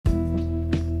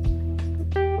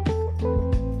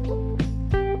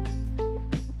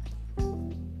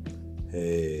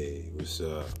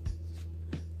what's up?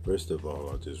 First of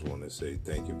all, I just want to say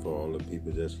thank you for all the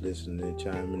people that's listening and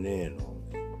chiming in on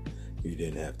me. You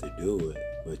didn't have to do it,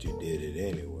 but you did it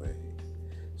anyway.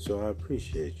 So I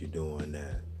appreciate you doing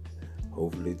that.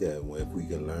 Hopefully that if we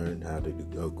can learn how to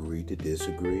agree to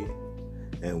disagree,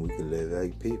 and we can live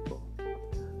like people.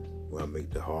 When I make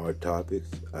the hard topics,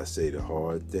 I say the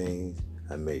hard things.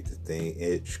 I make the thing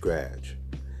itch scratch.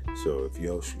 So if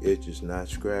your itch is not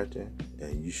scratching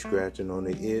and you scratching on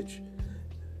the itch,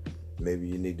 maybe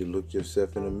you need to look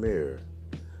yourself in the mirror.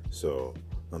 So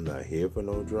I'm not here for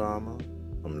no drama.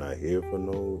 I'm not here for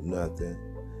no nothing.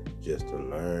 Just to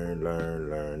learn,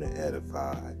 and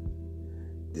edify.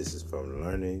 This is from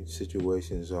learning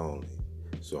situations only.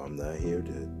 So I'm not here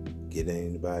to get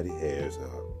anybody's hairs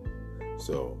up.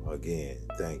 So again,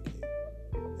 thank you.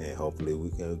 And hopefully we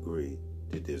can agree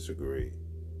to disagree.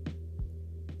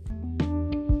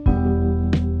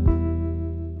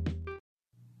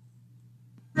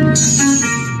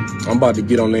 I'm about to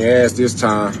get on their ass this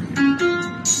time.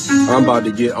 I'm about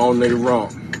to get on their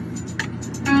rump.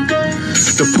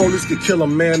 The police could kill a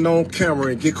man on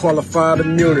camera and get qualified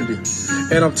immunity.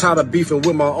 And I'm tired of beefing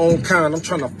with my own kind. I'm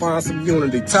trying to find some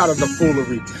unity. Tired of the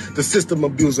foolery. The system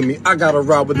abusing me. I gotta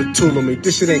ride with a tool on me.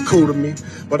 This shit ain't cool to me.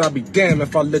 But I'll be damned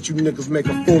if I let you niggas make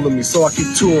a fool of me. So I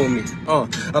keep two on me. I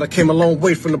done came a long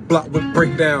way from the block with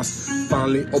breakdowns.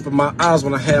 Finally opened my eyes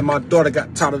when I had my daughter.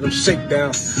 Got tired of them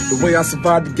shakedowns. The way I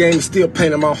survived the game is still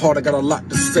pain in my heart. I got a lot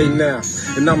to say now.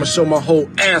 And I'ma show my whole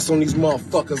ass on these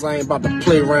motherfuckers. I ain't about to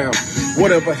play around.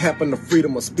 Whatever happened to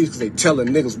freedom of speech? Cause they telling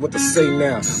niggas what to say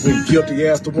now. When guilty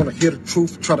ass don't wanna hear the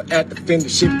truth, try to act offended,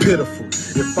 shit pitiful.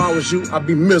 If I was you, I'd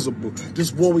be miserable.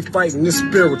 This war we fighting is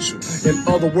spiritual. In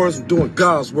other words, I'm doing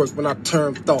God's work when I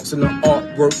turn thoughts into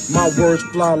artwork. My words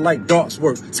fly like darts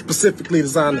work, specifically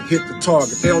designed to hit the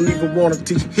target. They don't even want to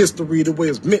teach history the way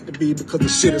it's meant to be because the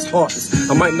shit is heartless.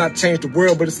 I might not change the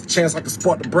world, but it's a chance I can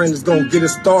spark the brain that's gonna get it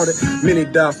started. Many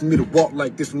die for me to walk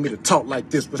like this, for me to talk like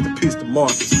this. Rest in peace to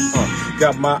Marcus.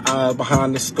 Got my eyes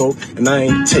behind the scope, and I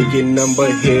ain't taking none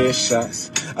but headshots.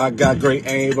 I got great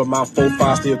aim, but my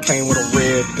 4.5 still came with a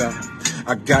red dot.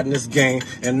 I got in this game,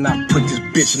 and I put this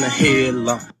bitch in a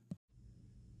headlock.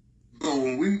 So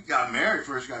when we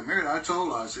first got married, I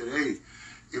told her, I said, hey,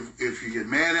 if you get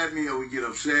mad at me or we get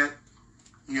upset,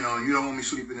 you know, you don't want me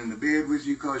sleeping in the bed with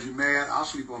you because you're mad, I'll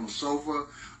sleep on the sofa,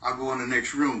 I'll go in the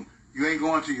next room. You ain't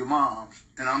going to your mom's,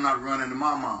 and I'm not running to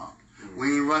my mom.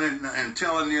 We ain't running and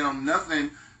telling them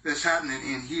nothing that's happening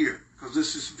in here because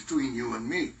this is between you and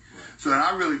me. So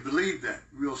I really believe that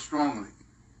real strongly.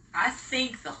 I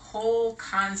think the whole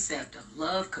concept of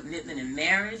love, commitment, and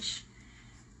marriage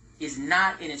is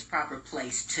not in its proper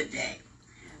place today.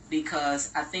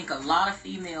 Because I think a lot of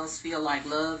females feel like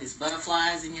love is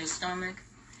butterflies in your stomach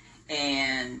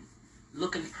and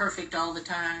looking perfect all the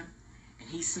time. And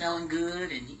he's smelling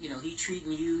good and, you know, he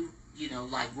treating you, you know,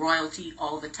 like royalty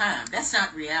all the time. That's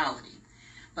not reality.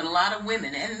 But a lot of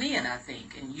women and men, I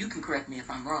think, and you can correct me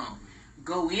if I'm wrong,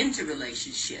 go into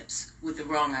relationships with the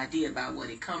wrong idea about what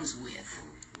it comes with.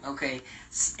 Okay?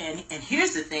 And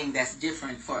here's the thing that's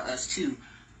different for us too.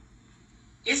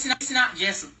 It's not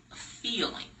just a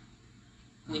feeling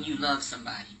when you love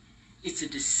somebody. It's a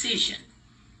decision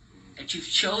that you've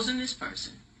chosen this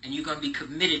person and you're going to be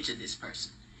committed to this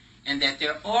person. And that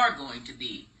there are going to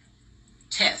be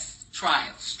tests,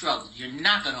 trials, struggles. You're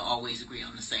not going to always agree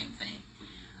on the same thing.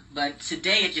 But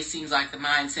today it just seems like the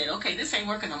mind said, okay, this ain't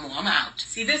working no more, I'm out.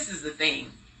 See, this is the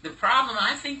thing. The problem,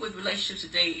 I think, with relationships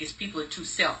today is people are too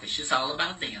selfish. It's all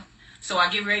about them. So I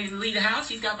get ready to leave the house,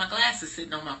 he's got my glasses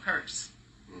sitting on my purse.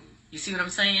 You see what I'm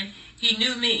saying? He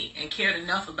knew me and cared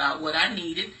enough about what I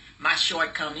needed, my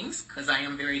shortcomings, because I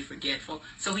am very forgetful,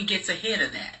 so he gets ahead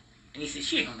of that. And he said,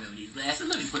 she ain't going to wear these glasses.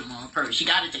 Let me put them on her purse. She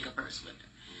got to take a purse with her.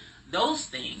 Those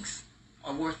things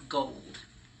are worth gold.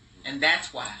 And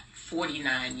that's why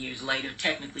 49 years later,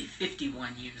 technically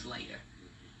 51 years later,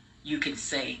 you can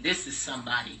say this is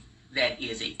somebody that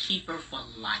is a keeper for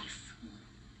life.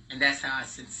 And that's how I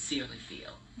sincerely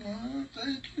feel. Oh,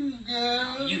 thank you,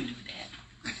 girl. No, you knew that.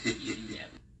 You knew that.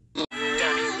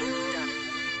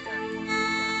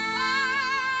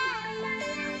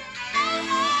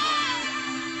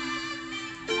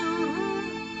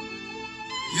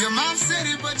 Your mom said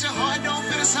it, but your heart don't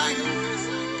feel the same.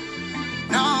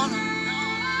 No, no.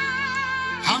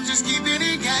 I'm just keeping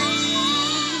it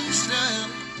gangsta.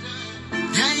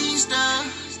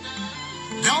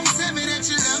 Don't tell me that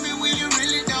you love me when you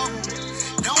really don't.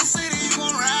 Don't say that you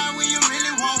gon' ride when you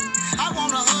really won't. I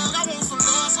want a hug, I want some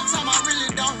love, sometimes I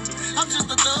really don't. I'm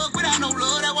just a thug without no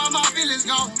love, that's why my feelings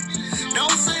gone.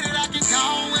 Don't say that I can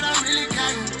call when I really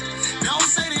can't. Don't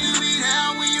say that you be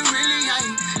down when you really ain't.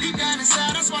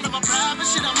 want to be proud, but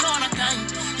shit, I'm knowing I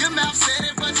can't. Your mouth said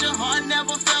it, but your heart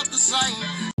never felt the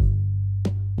same.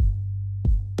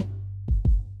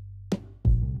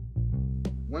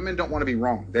 Women don't want to be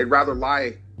wrong. They'd rather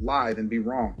lie than be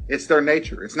wrong. It's their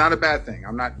nature. It's not a bad thing.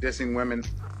 I'm not dissing women.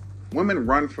 Women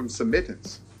run from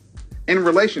submittance. In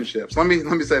relationships, let me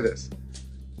say this.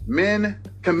 Men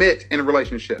commit in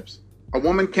relationships. A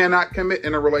woman cannot commit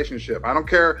in a relationship. I don't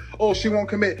care. Oh, she won't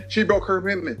commit. She broke her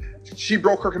commitment. She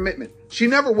broke her commitment. She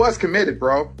never was committed,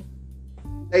 bro.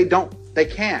 They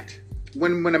can't.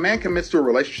 When a man commits to a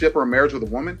relationship or a marriage with a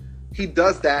woman, he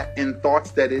does that in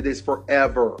thoughts that it is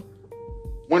forever.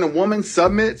 When a woman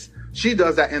submits, she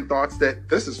does that in thoughts that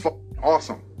this is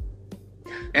awesome.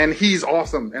 And he's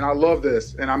awesome. And I love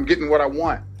this. And I'm getting what I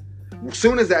want. As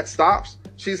soon as that stops,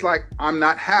 she's like, I'm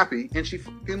not happy. And she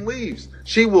fucking leaves.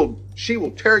 She will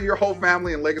tear your whole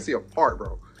family and legacy apart,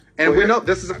 bro. And we know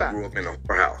this is a fact. I grew up in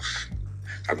a house.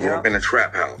 I grew up in a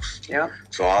trap house. Yeah.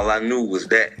 So all I knew was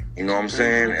that. You know what I'm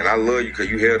saying? And I love you because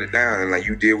you held it down and like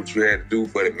you did what you had to do.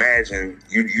 But imagine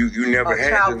you never had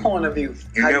child to, point of view.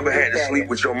 You never had to sleep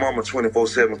with your mama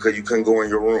 24/7 because you couldn't go in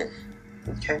your room.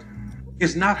 Okay.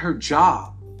 It's not her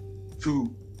job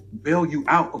to bail you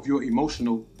out of your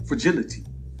emotional fragility.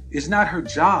 It's not her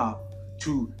job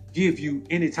to give you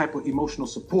any type of emotional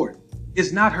support.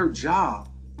 It's not her job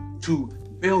to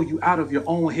bail you out of your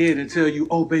own head and tell you,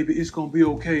 oh, baby, it's going to be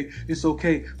okay. It's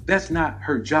okay. That's not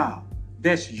her job.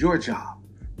 That's your job.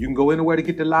 You can go anywhere to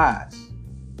get the lies,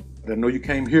 but I know you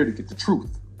came here to get the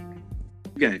truth.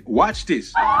 Again, watch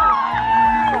this.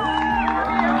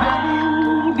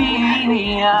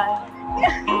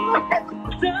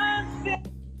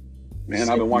 Man,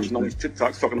 I've been watching all these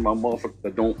TikToks talking about motherfuckers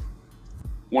that don't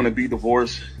want to be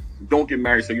divorced. Don't get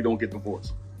married so you don't get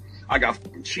divorced. I got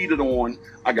fucking cheated on.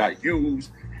 I got used.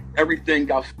 Everything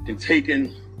got fucking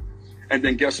taken. And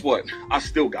then guess what? I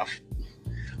still got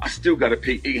to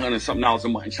pay $800-something a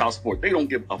month in child support. They don't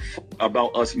give a fuck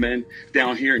about us men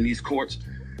down here in these courts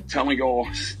telling y'all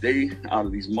stay out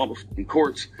of these motherfucking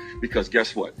courts because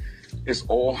guess what? It's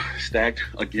all stacked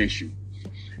against you.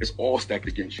 It's all stacked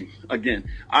against you. Again,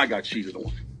 I got cheated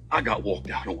on. I got walked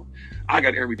out on. I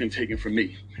got everything taken from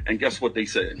me. And guess what they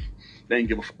said? They didn't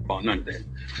give a fuck about none of that.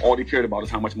 All they cared about is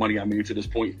how much money I made to this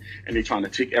point, and they trying to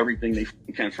take everything they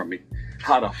can from me.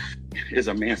 How the fuck is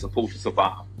a man supposed to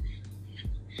survive?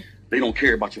 They don't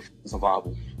care about your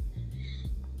survival.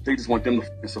 They just want them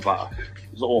to survive.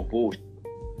 It's all bullshit.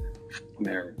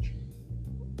 Marriage.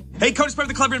 Hey, Coach, part of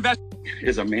the Clever Investor.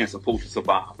 Is a man supposed to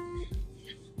survive?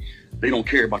 They don't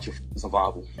care about your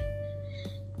survival.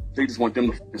 They just want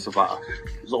them to survive.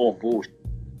 It's all bullshit.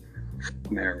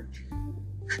 Marriage.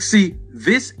 See,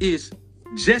 this is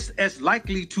just as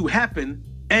likely to happen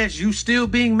as you still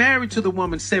being married to the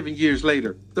woman 7 years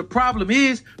later. The problem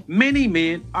is many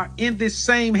men are in this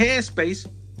same headspace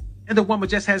and the woman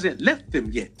just hasn't left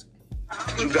them yet.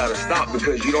 You gotta stop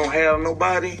because you don't have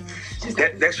nobody.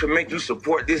 That should make you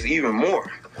support this even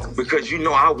more because you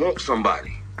know I want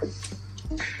somebody.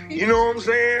 You know what I'm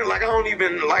saying? Like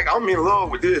I'm in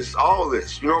love with this, all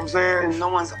this. You know what I'm saying? No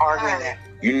one's arguing that.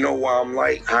 You know why I'm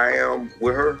like I am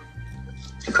with her?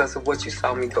 Because of what you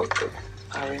saw me go through.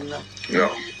 I already know.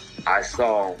 No, I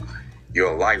saw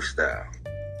your lifestyle.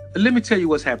 Let me tell you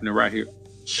what's happening right here.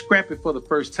 Scrappy for the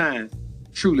first time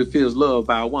truly feels loved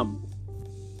by a woman.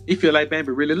 He feel like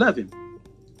Bambi really love him.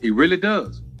 He really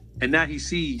does. And now he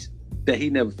sees that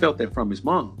he never felt that from his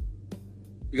mom.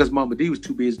 Because Mama D was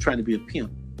too busy trying to be a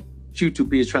pimp. She was too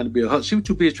busy trying to be a husband. She was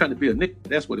too busy trying to be a nigga.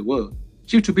 That's what it was.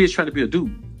 She was too busy trying to be a dude.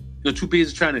 You know, too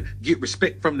busy trying to get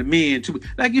respect from the men.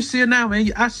 Like you see it now,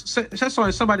 man. I saw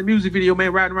in somebody's music video,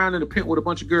 man, riding around in a pimp with a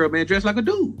bunch of girls, man, dressed like a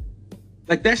dude.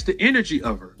 Like that's the energy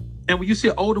of her. And when you see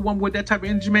an older woman with that type of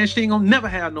energy, man, she ain't gonna never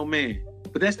have no man.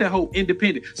 But that's that whole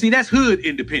independent. See, that's hood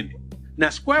independent. Now,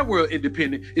 square world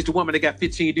independent is the woman that got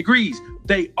 15 degrees.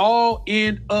 They all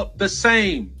end up the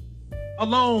same.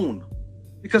 Alone.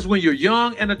 Because when you're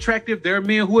young and attractive, there are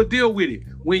men who will deal with it.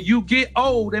 When you get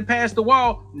old and past the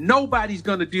wall, nobody's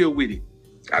going to deal with it.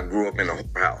 I grew up in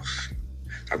a house.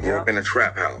 I grew up in a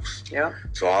trap house. Yeah.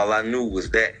 So all I knew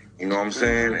was that. You know what I'm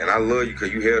saying? And I love you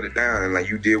because you held it down and like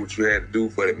you did what you had to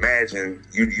do. But imagine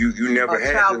you never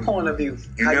had child point of view.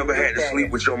 You never had to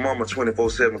sleep with your mama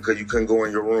 24/7 because you couldn't go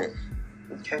in your room.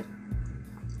 Okay.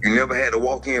 You never had to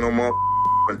walk in on my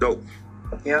dope.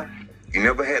 Yeah. You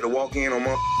never had to walk in on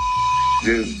my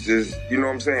just you know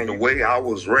what I'm saying? The way I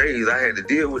was raised, I had to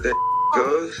deal with that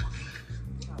because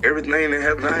everything that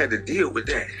happened, I had to deal with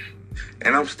that.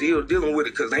 And I'm still dealing with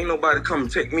it because ain't nobody come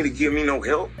and take me to give me no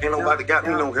help. Ain't nobody got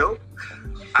me no help.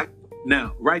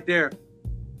 Now, right there,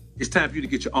 it's time for you to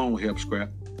get your own help,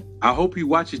 Scrap. I hope he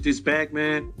watches this back,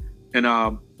 man,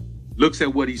 and looks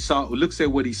at what he saw, looks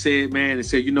at what he said, man, and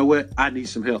said, you know what? I need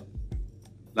some help.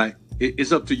 Like,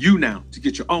 it's up to you now to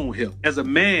get your own help. As a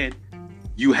man,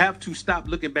 you have to stop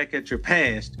looking back at your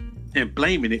past and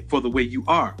blaming it for the way you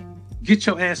are. Get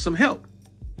your ass some help.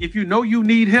 If you know you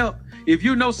need help, if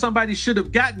you know somebody should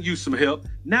have gotten you some help,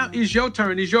 now is your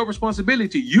turn, it's your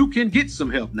responsibility. You can get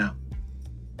some help now.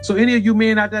 So any of you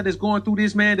men out there that's going through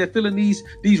this, man, that feeling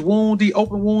these wounds, the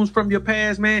open wounds from your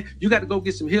past, man, you got to go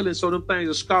get some healing so them things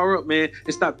will scar up, man,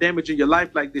 and stop damaging your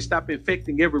life like this. Stop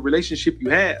infecting every relationship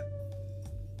you have.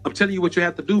 I'm telling you what you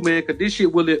have to do, man, because this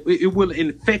shit will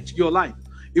infect your life.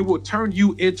 It will turn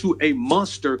you into a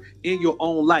monster in your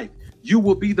own life. You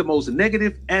will be the most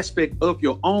negative aspect of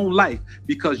your own life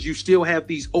because you still have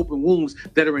these open wounds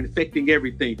that are infecting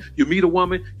everything. You meet a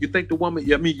woman, you think the woman,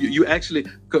 you actually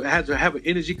have to have an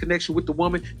energy connection with the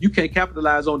woman. You can't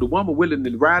capitalize on the woman willing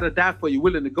to ride or die for you,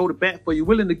 willing to go to bat for you,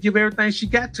 willing to give everything she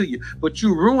got to you. But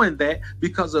you ruined that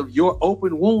because of your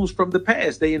open wounds from the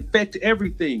past. They infect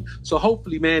everything. So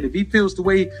hopefully, man, if he feels the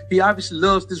way he obviously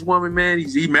loves this woman, man,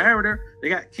 he married her. They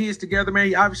got kids together, man.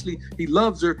 He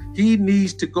loves her. He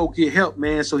needs to go get help,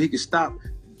 man, so he can stop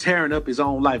tearing up his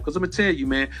own life. Because I'm going to tell you,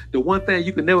 man, the one thing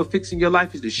you can never fix in your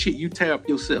life is the shit you tear up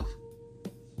yourself.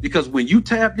 Because when you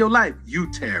tear up your life,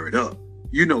 you tear it up.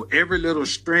 You know, every little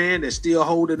strand that's still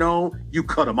holding on, you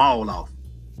cut them all off.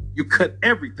 You cut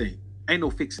everything. Ain't no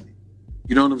fixing it.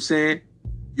 You know what I'm saying?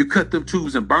 You cut them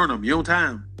tubes and burn them. You don't tie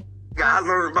them. I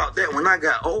learned about that when I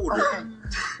got older.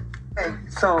 Okay.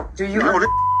 So, do you...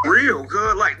 Real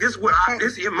good, like this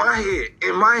this in my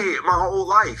head, my whole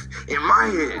life, in my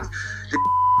head. The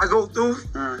I go through,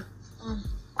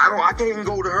 I can't even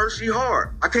go to her, she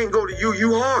hard. I can't go to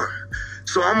you hard.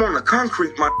 So I'm on the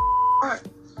concrete, my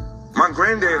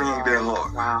granddaddy ain't that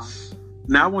hard. Wow.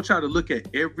 Now I want y'all to look at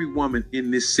every woman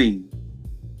in this scene.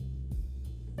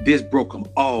 This broke them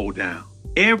all down.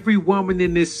 Every woman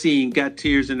in this scene got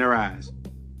tears in their eyes.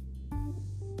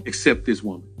 Except this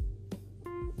woman.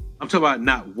 I'm talking about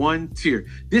not one tear.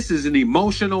 This is an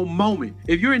emotional moment.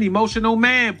 If you're an emotional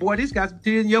man, boy, this got some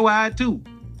tears in your eye too.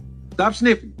 Stop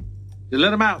sniffing. Just let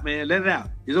them out, man. Let it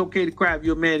out. It's okay to cry if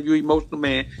you're a man, if you're an emotional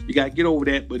man. You got to get over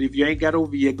that. But if you ain't got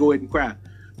over it yet, go ahead and cry.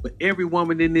 But every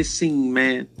woman in this scene,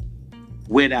 man,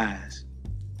 wet eyes,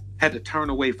 had to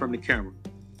turn away from the camera.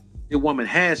 The woman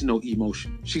has no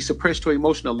emotion. She suppressed her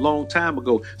emotion a long time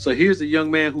ago. So here's a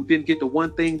young man who didn't get the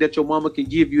one thing that your mama can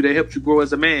give you that helps you grow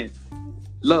as a man.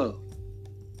 Love.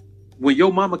 When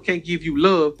your mama can't give you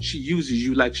love, she uses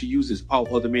you like she uses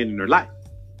all other men in her life.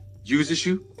 Uses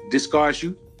you, discards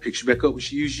you, picks you back up when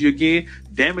she uses you again,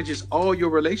 damages all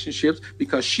your relationships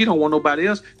because she don't want nobody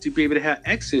else to be able to have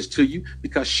access to you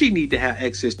because she need to have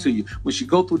access to you. When she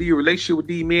go through the relationship with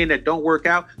these men that don't work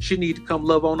out, she need to come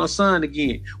love on her son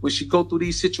again. When she go through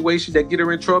these situations that get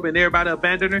her in trouble and everybody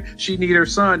abandon her, she need her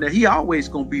son. Now he always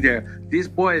gonna be there. This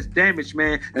boy is damaged,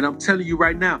 man. And I'm telling you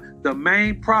right now, the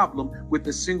main problem with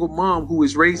the single mom who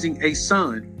is raising a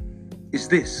son is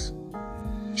this.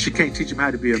 She can't teach him how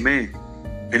to be a man.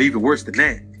 And even worse than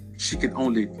that, she can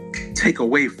only take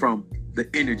away from the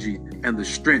energy and the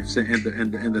strengths and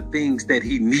the things that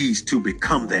he needs to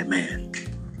become that man.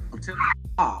 I'm telling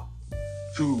you,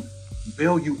 to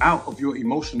bail you out of your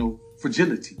emotional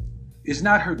fragility. It's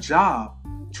not her job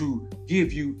to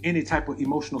give you any type of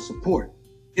emotional support.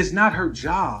 It's not her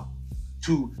job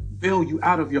to bail you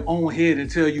out of your own head and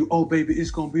tell you, oh, baby, it's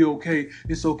going to be okay.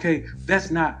 It's okay. That's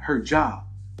not her job.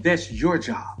 That's your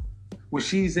job. When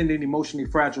she's in an emotionally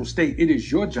fragile state, it is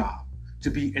your job to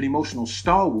be an emotional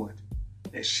stalwart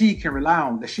that she can rely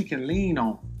on, that she can lean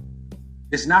on.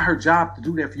 It's not her job to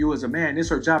do that for you as a man. It's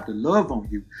her job to love on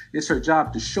you. It's her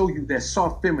job to show you that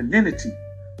soft femininity,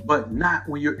 but not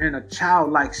when you're in a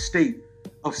childlike state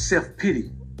of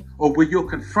self-pity or when you're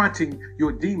confronting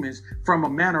your demons from a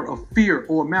manner of fear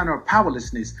or a manner of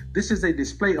powerlessness. This is a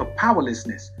display of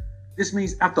powerlessness. This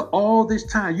means after all this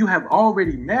time, you have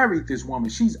already married this woman.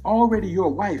 She's already your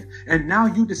wife. And now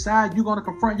you decide you're going to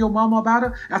confront your mama about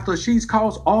her after she's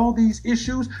caused all these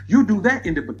issues. You do that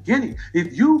in the beginning.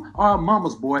 If you are a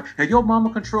mama's boy and your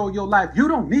mama control your life, you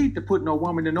don't need to put no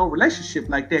woman in no relationship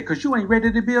like that because you ain't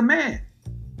ready to be a man.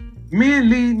 Men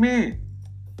lead men.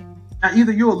 Now,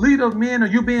 either you're a leader of men or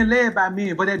you're being led by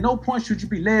men, but at no point should you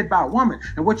be led by a woman.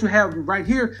 And what you have right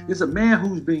here is a man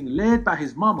who's being led by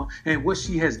his mama, and what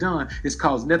she has done is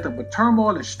caused nothing but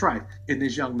turmoil and strife in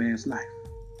this young man's life.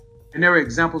 And there are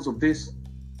examples of this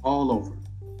all over,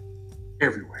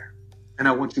 everywhere. And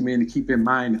I want you men to keep in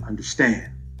mind and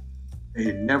understand that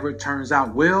it never turns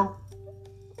out well.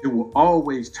 It will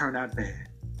always turn out bad.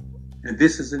 And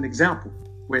this is an example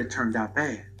where it turned out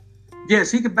bad. Yes,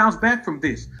 he can bounce back from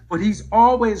this, but he's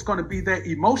always going to be that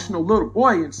emotional little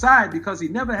boy inside because he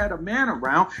never had a man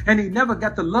around and he never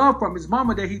got the love from his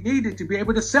mama that he needed to be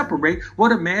able to separate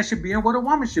what a man should be and what a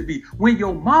woman should be. When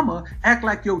your mama act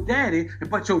like your daddy,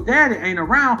 but your daddy ain't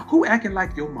around, who acting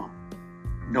like your mama?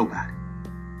 Nobody.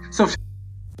 So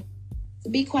to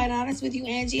be quite honest with you,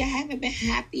 Angie, I haven't been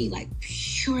happy, like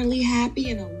purely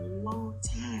happy in a long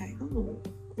time. Oh,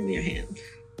 give me your hand.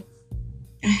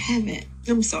 I haven't.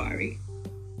 I'm sorry.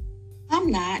 I'm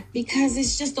not, because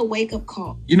it's just a wake-up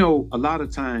call. You know, a lot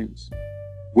of times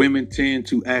women tend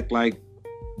to act like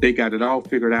they got it all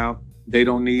figured out. They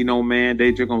don't need no man.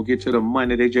 They just gonna get to the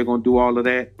money. They just gonna do all of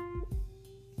that.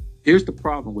 Here's the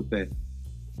problem with that.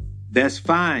 That's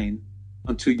fine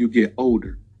until you get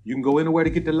older. You can go anywhere to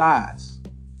get the lies,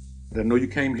 but I know you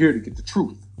came here to get the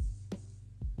truth.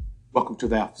 Welcome to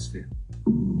the Alphasphere.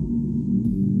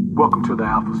 Welcome to the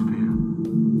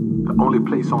Alphasphere, the only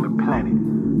place on the planet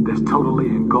that's totally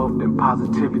engulfed in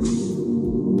positivity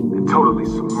and totally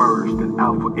submerged in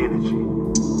alpha energy.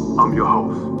 I'm your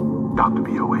host, Dr.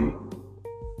 BOA.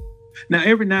 Now,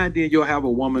 every now and then you'll have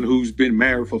a woman who's been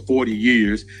married for 40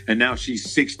 years and now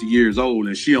she's 60 years old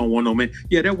and she don't want no man.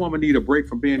 Yeah, that woman need a break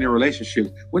from being in relationships.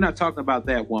 We're not talking about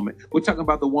that woman. We're talking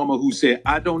about the woman who said,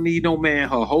 I don't need no man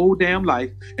her whole damn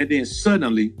life. And then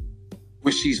suddenly,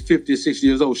 when she's 50 or 60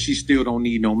 years old, she still don't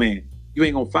need no man. You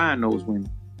ain't gonna find those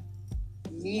women.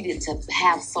 Needed to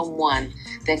have someone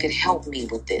that could help me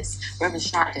with this. Reverend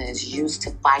Sharpton is used to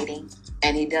fighting,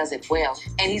 and he does it well.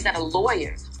 And he's not a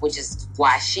lawyer, which is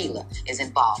why Sheila is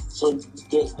involved. So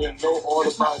there's no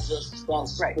order by justice.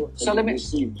 Right. So let me.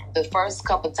 The first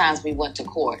couple of times we went to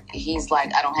court, he's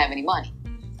like, I don't have any money.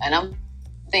 And I'm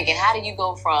thinking, how do you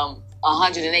go from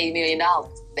 $180 million,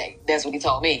 that's what he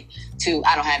told me, to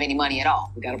I don't have any money at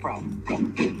all? We got a problem.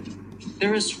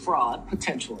 There is fraud,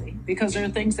 potentially, because there are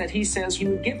things that he says he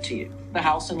would give to you. The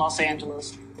house in Los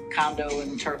Angeles, condo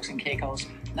in Turks and Caicos,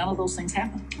 none of those things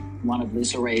happen. One of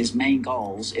Lisa Ray's main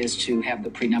goals is to have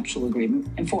the prenuptial agreement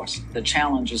enforced. The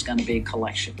challenge is going to be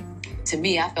collection. To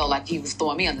me, I felt like he was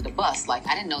throwing me under the bus. Like,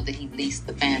 I didn't know that he leased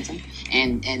the Phantom,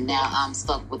 and now I'm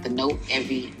stuck with the note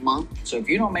every month. So if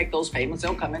you don't make those payments,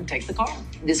 they'll come and take the car.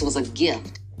 This was a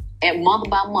gift. And month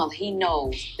by month, he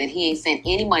knows that he ain't sent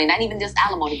any money, not even just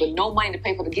alimony, but no money to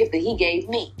pay for the gift that he gave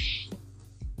me.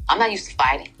 I'm not used to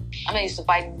fighting. I'm not used to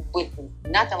fighting with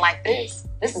nothing like this.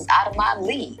 This is out of my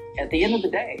league. At the end of the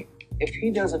day, if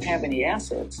he doesn't have any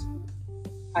assets,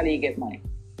 how do you get money?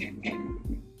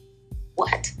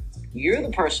 What? You're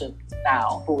the person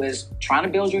now who is trying to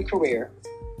build your career,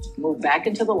 move back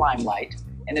into the limelight,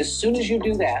 and as soon as you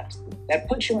do that, that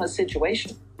puts you in a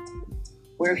situation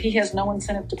where he has no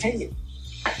incentive to pay you.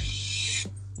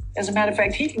 As a matter of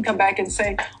fact, he can come back and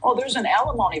say, oh, there's an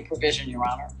alimony provision, Your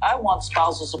Honor. I want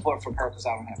spousal support from her because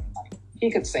I don't have any money.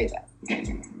 He could say that.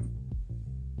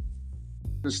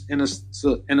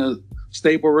 In a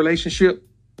stable relationship,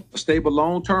 a stable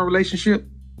long-term relationship,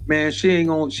 man, she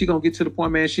gonna get to the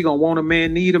point, man, she gonna want a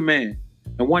man, need a man.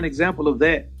 And one example of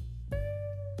that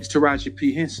is Taraji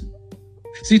P. Henson.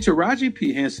 See, Taraji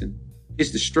P. Henson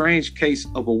is the strange case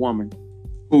of a woman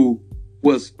who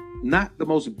was not the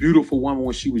most beautiful woman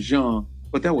when she was young,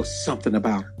 but there was something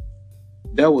about her.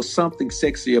 There was something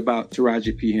sexy about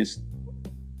Taraji P. Henson.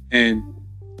 And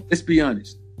let's be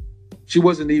honest, she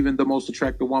wasn't even the most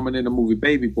attractive woman in the movie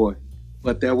Baby Boy,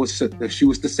 but she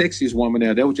was the sexiest woman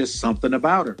there. There was just something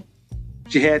about her.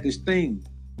 She had this thing,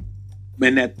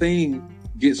 and that thing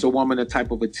gets a woman a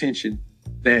type of attention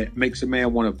that makes a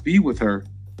man want to be with her,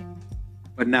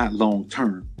 but not long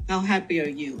term. How happy are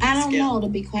you? I don't know, to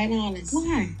be quite honest.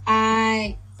 Why?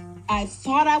 I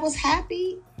thought I was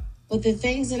happy, but the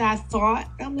things that I thought,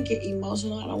 I'm gonna get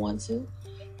emotional, I don't want to.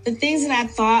 The things that I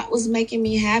thought was making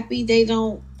me happy, they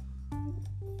don't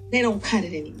cut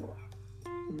it anymore.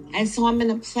 Mm-hmm. And so I'm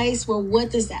in a place where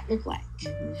what does that look like?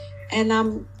 Mm-hmm. And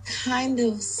I'm kind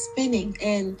of spinning.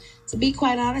 And to be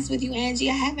quite honest with you, Angie,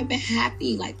 I haven't been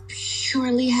happy, like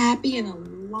purely happy in a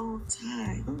long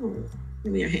time. Oh,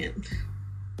 give me your hand.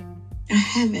 I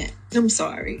haven't. I'm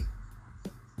sorry.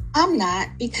 I'm not,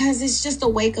 because it's just a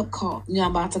wake-up call. You know,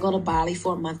 I'm about to go to Bali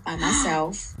for a month by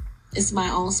myself. It's my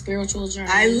own spiritual journey.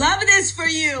 I love this for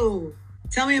you.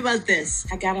 Tell me about this.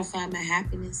 I gotta find my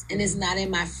happiness. And it's not in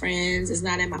my friends. It's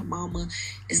not in my mama.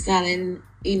 It's not in,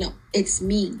 it's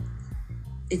me.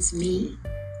 It's me.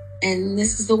 And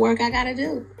this is the work I gotta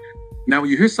do. Now, when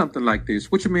you hear something like this,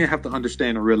 what you may have to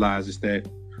understand and realize is that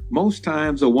most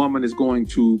times a woman is going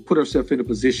to put herself in a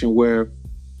position where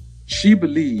she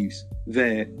believes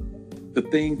that the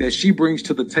thing that she brings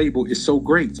to the table is so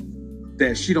great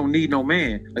that she don't need no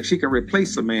man. Like she can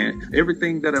replace a man.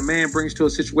 Everything that a man brings to a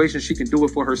situation, she can do it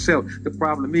for herself. The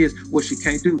problem is what she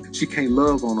can't do. She can't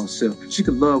love on herself. She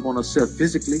can love on herself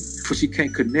physically, but she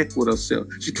can't connect with herself.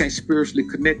 She can't spiritually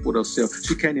connect with herself.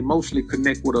 She can't emotionally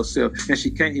connect with herself. And she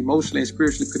can't emotionally and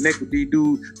spiritually connect with these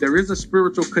dudes. There is a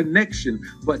spiritual connection,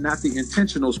 but not the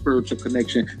intentional spiritual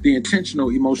connection, the intentional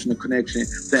emotional connection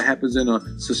that happens in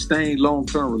a sustained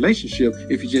long-term relationship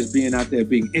if you're just being out there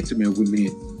being intimate with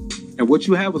men. And what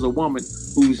you have is a woman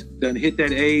who's done hit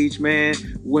that age, man.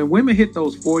 When women hit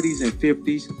those 40s and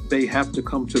 50s, they have to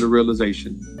come to the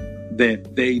realization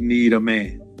that they need a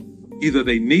man. Either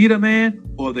they need a man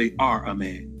or they are a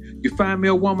man. You find me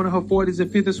a woman in her 40s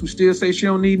and 50s who still say she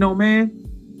don't need no man?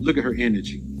 Look at her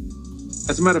energy.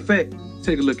 As a matter of fact,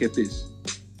 take a look at this.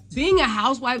 Being a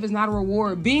housewife is not a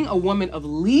reward. Being a woman of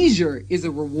leisure is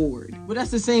a reward. But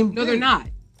that's the same thing. No, they're not.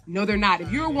 No, they're not.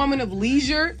 If you're a woman of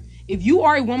leisure, if you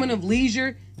are a woman of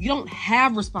leisure, you don't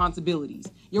have responsibilities.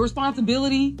 Your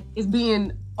responsibility is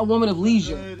being a woman of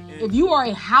leisure. If you are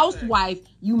a housewife,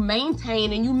 you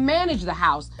maintain and you manage the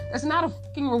house. That's not a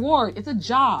fucking reward. It's a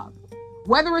job.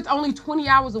 Whether it's only 20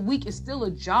 hours a week, it's still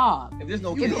a job. If there's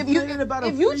no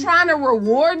if you trying to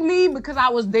reward me because I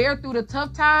was there through the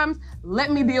tough times,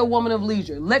 let me be a woman of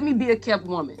leisure. Let me be a kept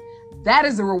woman. That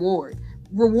is a reward.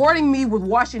 Rewarding me with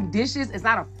washing dishes is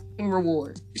not a fucking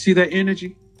reward. You see that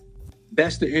energy?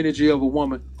 That's the energy of a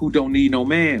woman who don't need no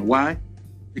man. Why?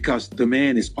 Because the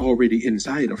man is already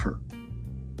inside of her.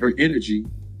 Her energy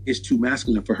is too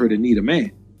masculine for her to need a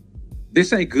man.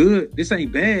 This ain't good. This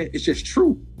ain't bad. It's just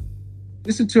true.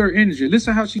 Listen to her energy.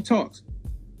 Listen how she talks.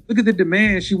 Look at the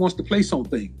demand she wants to place on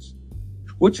things.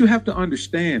 What you have to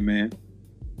understand, man,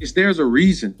 is there's a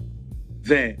reason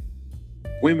that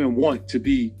women want to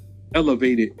be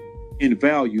elevated in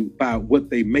value by what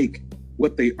they make,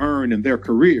 what they earn in their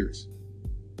careers.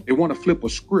 They want to flip a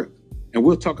script, and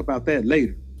we'll talk about that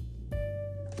later.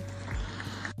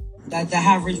 That the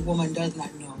average woman does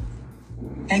not know.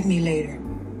 Thank me later.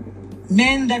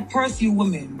 Men that pursue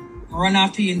women run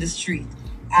after you in the street,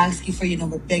 ask you for your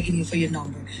number, begging you for your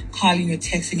number, calling you,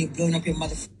 texting you, blowing up your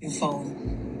motherfucking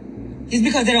phone. It's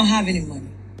because they don't have any money.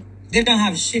 They don't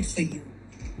have shit for you.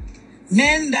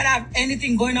 Men that have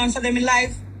anything going on for them in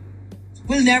life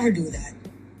will never do that.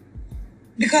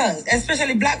 Because,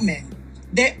 especially black men,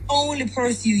 they only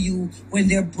pursue you when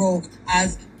they're broke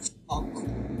as fuck.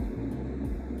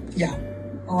 Yeah,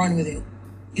 run with it.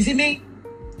 You see me?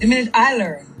 The minute I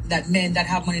learned that men that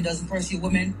have money doesn't pursue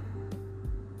women,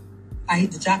 I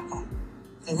hit the jackpot.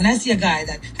 So when I see a guy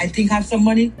that I think have some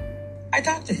money, I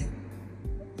talk to him.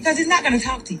 Because he's not going to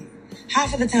talk to you.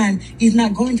 Half of the time, he's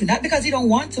not going to. Not because he don't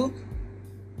want to,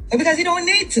 but because he don't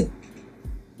need to.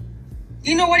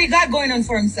 You know what he got going on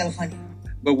for himself, honey.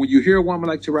 But when you hear a woman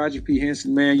like Taraji P.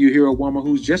 Henson, man, you hear a woman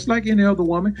who's just like any other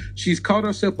woman. She's caught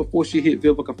herself before she hit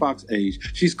Vivica Fox's age.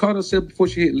 She's caught herself before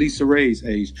she hit Lisa Ray's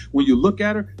age. When you look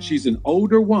at her, she's an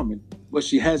older woman, but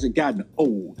she hasn't gotten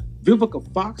old.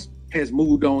 Vivica Fox has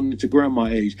moved on into grandma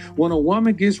age. When a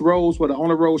woman gets roles where the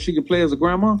only role she can play as a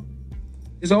grandma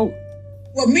is old.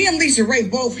 Well, me and Lisa Ray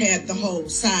both had the whole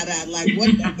side eye. Like,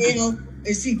 what the hell?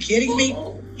 Is he kidding me?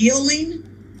 Healing?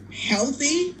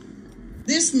 Healthy?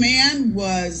 This man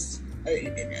was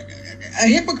a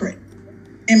hypocrite,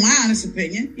 in my honest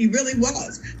opinion. He really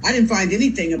was. I didn't find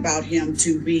anything about him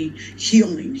to be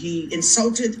healing. He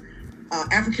insulted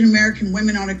African-American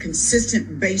women on a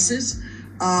consistent basis.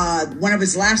 One of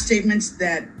his last statements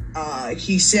that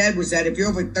he said was that if you're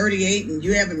over 38 and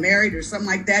you haven't married or something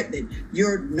like that, that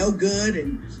you're no good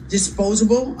and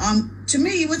disposable. To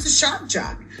me, it was a shock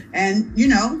jock. And, you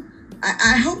know,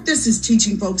 I hope this is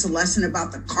teaching folks a lesson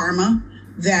about the karma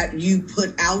that you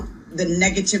put out, the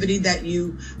negativity that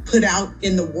you put out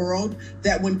in the world,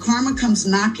 that when karma comes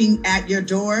knocking at your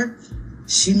door,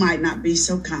 she might not be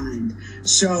so kind.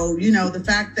 So, you know, the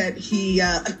fact that he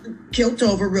killed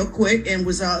over real quick and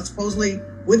was supposedly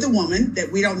with a woman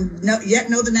that we don't yet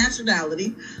know the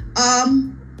nationality,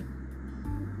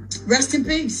 rest in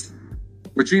peace.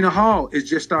 Regina Hall is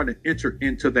just starting to enter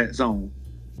into that zone.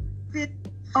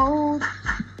 Old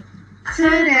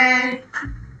today,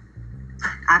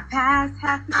 I passed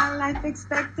half my life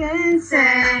expectancy.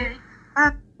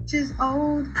 I'm just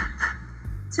old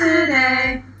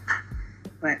today,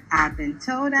 but I've been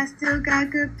told I still got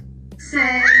good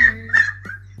say.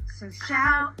 So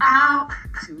shout out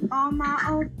to all my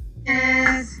old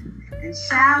kids, and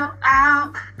shout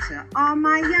out to all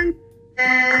my young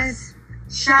kids.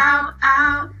 Shout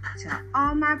out to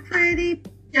all my pretty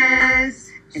bitches,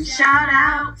 and shout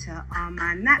out to all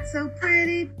my not so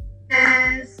pretty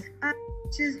bitches. I'm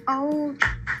just old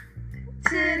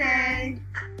today,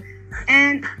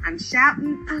 And I'm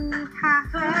shouting ooh ha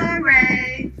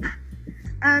hooray.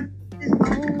 Is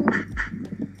old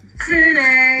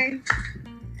today,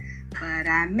 but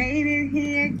I made it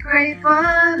here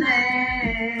gratefully.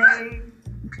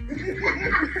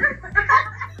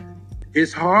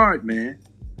 It's hard, man.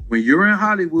 When you're in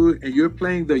Hollywood and you're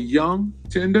playing the young,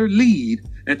 tender lead,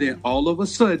 and then all of a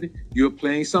sudden you're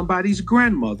playing somebody's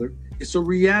grandmother, it's a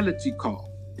reality call.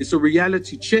 It's a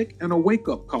reality check and a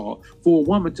wake-up call for a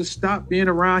woman to stop being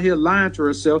around here lying to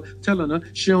herself, telling her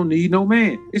she don't need no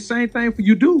man. It's the same thing for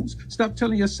you dudes. Stop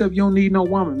telling yourself you don't need no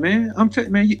woman, man. I'm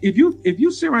telling man, if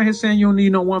you sit around here saying you don't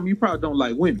need no woman, you probably don't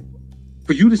like women.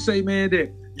 For you to say, man,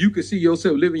 that you can see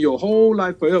yourself living your whole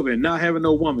life forever and not having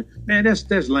no woman, man, that's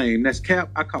lame. That's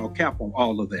cap. I call cap on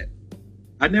all of that.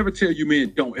 I never tell you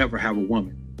men don't ever have a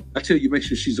woman. I tell you make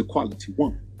sure she's a quality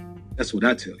woman. That's what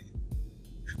I tell you.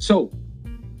 So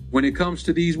when it comes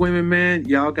to these women, man,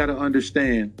 y'all got to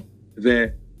understand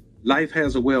that life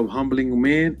has a way of humbling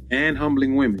men and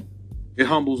humbling women. It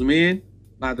humbles men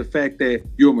by the fact that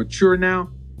you're mature now,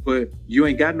 but you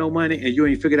ain't got no money and you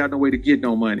ain't figured out no way to get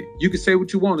no money. You can say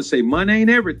what you want to say. Money ain't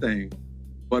everything.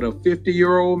 But a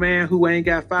 50-year-old man who ain't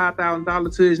got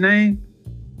 $5,000 to his name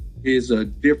is a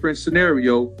different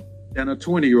scenario than a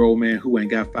 20-year-old man who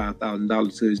ain't got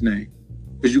 $5,000 to his name.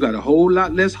 Because you got a whole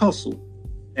lot less hustle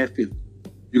at 50.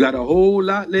 You got a whole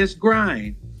lot less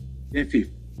grind than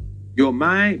 50. Your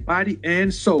mind, body,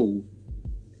 and soul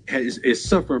is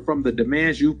suffering from the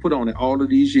demands you put on it all of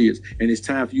these years. And it's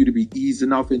time for you to be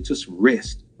easing off into some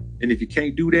rest. And if you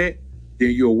can't do that,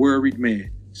 then you're a worried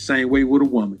man. Same way with a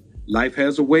woman. Life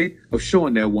has a way of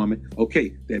showing that woman,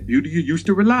 okay, that beauty you used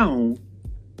to rely on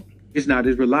is not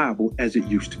as reliable as it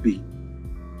used to be.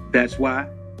 That's why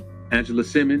Angela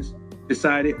Simmons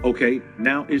decided, okay,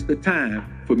 now is the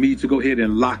time for me to go ahead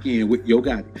and lock in with Yo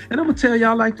Gotti. And I'm gonna tell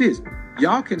y'all like this.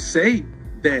 Y'all can say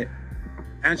that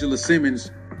Angela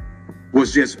Simmons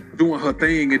was just doing her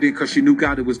thing and then because she knew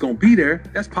Gotti was gonna be there.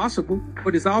 That's possible.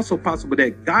 But it's also possible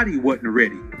that Gotti wasn't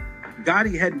ready.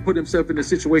 Gotti hadn't put himself in a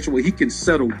situation where he can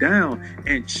settle down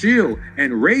and chill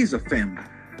and raise a family.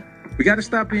 We got to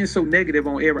stop being so negative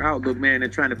on every outlook, man,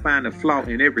 and trying to find a flaw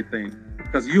in everything.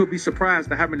 Because you'll be surprised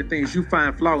at how many things you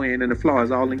find flaw in, and the flaw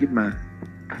is all in your mind.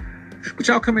 But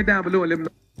y'all comment down below and let me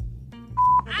know.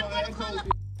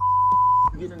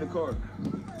 Get in the car.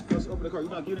 Let's open the car.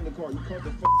 You're not getting in the car. You caught the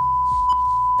f.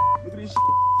 Look at this shit.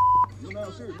 You know,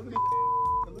 serious. Look at this.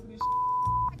 Look at this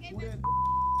shit. Who that?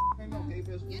 Ain't no gay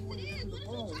best friend. Yes, it is.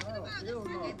 What are you talking about? Hell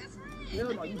no.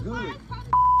 Hell no. You good.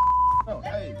 Oh,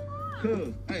 hey.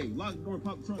 Cuz. Hey, lock the door and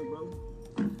pop the trunk, bro.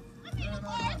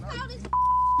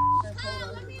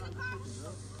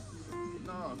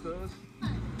 Nah, cuz.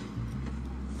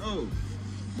 No.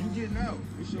 You getting out.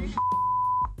 It's your shit.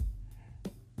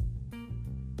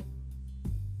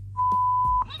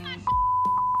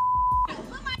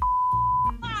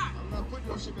 I'm not putting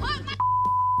your shit back.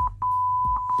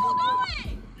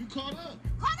 You caught up.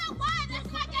 Caught up what? That's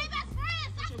my gay best friend.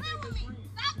 Stop playing with me.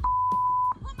 Stop.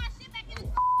 Put my shit back in his.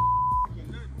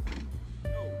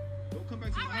 No, don't come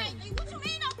back to my house. What you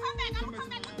mean don't come back? I'm gonna come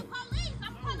back with the police.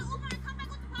 I'm gonna call the Uber and come back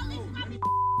with the police.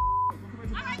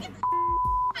 All right, get the.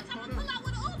 I'm gonna pull out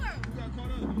with an Uber. You got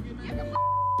caught up. You get mad.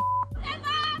 Get the.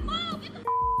 Move. Get the.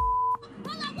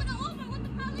 Pull out with an Uber with the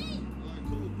police.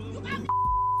 You got me.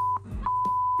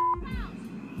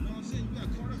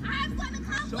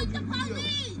 I'm gonna come with the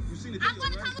police. I'm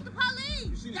gonna come with the police.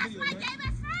 That's my gay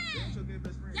best friend. That's your gay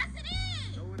best friend. Yes, it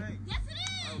is. No, it ain't. Yes, it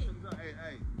is.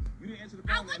 Hey, you didn't answer the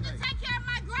I phone went that to night. take care of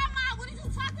my grandma. What are you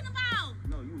talking about?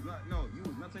 No, you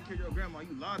was not taking care of your grandma.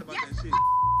 You lied about Yes, that shit.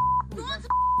 Doing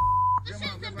some this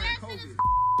shit's embarrassing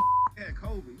as had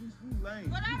COVID. You lame.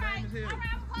 But all right, I'm gonna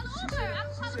call an Uber.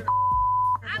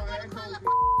 I'm gonna call an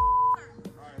Uber.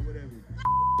 All right, whatever.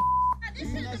 This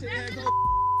shit's embarrassing.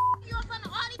 You in front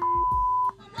of all these.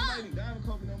 Nobody ain't dying of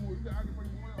COVID no more. You got argue for you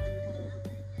want to argue for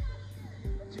that.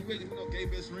 She waiting for no gay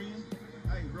best friend.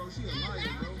 Hey, bro, she a liar,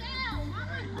 bro.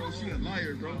 Hey, bro, she a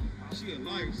liar, bro. She a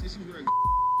liar. She was like,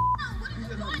 she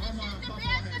said her mama and papa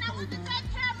had I went to COVID. take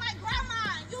care of my grandma.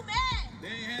 You mad? They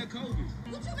ain't had COVID.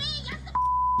 What you mean? Yes, the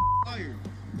Liar.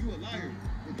 You a liar.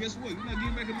 But guess what? You're not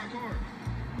getting back in my car.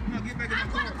 You're not getting back in my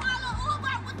car. I'm gonna call an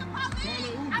Uber with the police. Call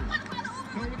an Uber. I'm gonna call an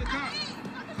Uber. Come with the cops.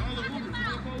 Call the Uber.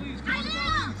 Call the police. Call the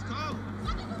police. Call them.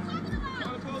 What are you talking about?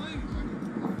 Call the police.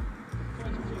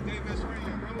 Fuck you for a gay best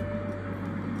friend, bro.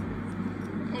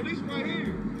 Police right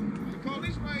here. The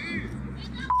police right here.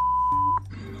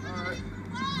 Alright.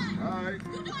 Alright.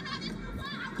 You doing all this for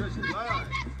what? Cause you lied.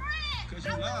 Cause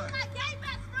you lied. My gay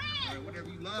best friend. Alright, whatever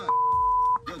you lied.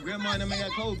 Your grandma and them ain't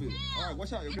got COVID. Alright,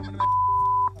 watch out. Your grandma and them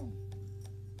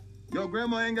Your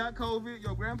grandma ain't got COVID.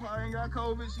 Your grandpa ain't got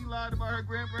COVID. She lied about her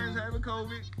grandparents having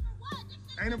COVID.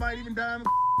 Ain't nobody even dying.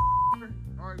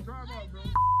 All right, drive off, bro.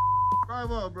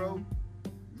 Drive off, bro.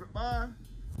 Bye.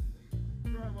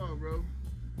 Drive off, bro.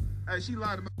 Hey, she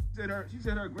lied about. She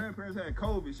said her grandparents had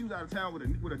COVID. She was out of town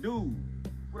with a dude,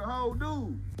 with a whole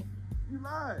dude. You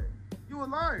lied. You a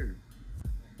liar.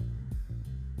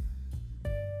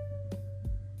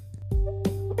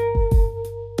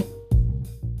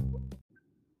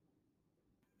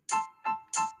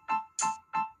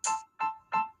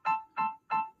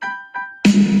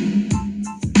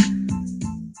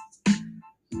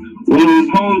 When I'm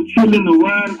home chilling or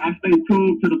riding, I stay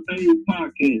tuned to the Phase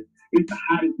Podcast. It's the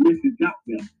hottest message out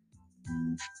there.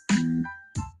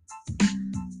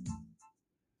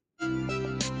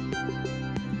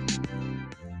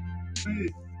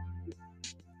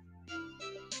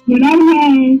 When I'm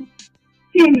home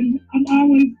chilling, I'm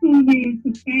always tuned in to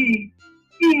Phase.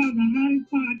 We have the hottest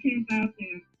podcast out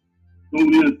there. Go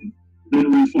listen.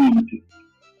 Very informative.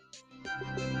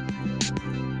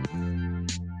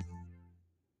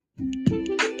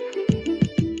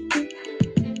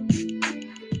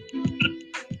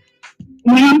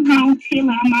 When I'm home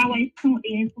chilling, I'm always tuned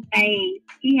in to Phase.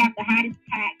 He has the hottest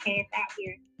podcast out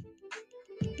here.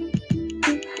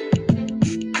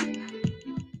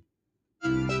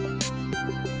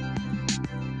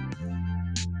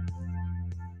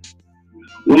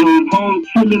 When I'm home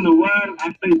chilling or riding,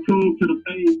 I stay tuned to the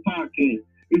Phase Podcast.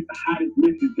 It's the hottest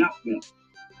message out there.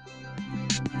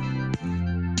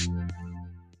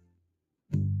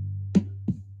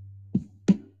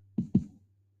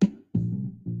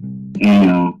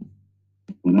 And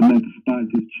when I'm at the spot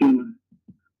just chilling,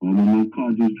 or I'm in my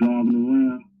car just driving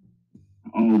around,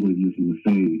 I always listen to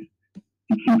Phase.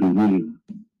 He keep it real.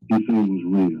 He said it was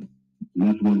real. And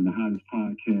that's one of the hottest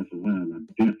podcasts around.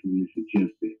 I definitely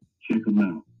suggest it. Check him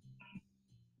out.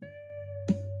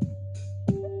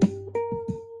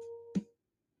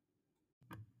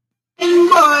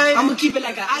 Boy, I'ma keep it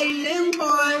like an island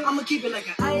boy. I'ma keep it like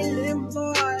an island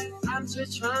boy. I'm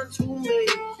just trying to make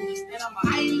it. And I'm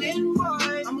an island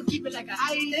boy. I'ma keep it like an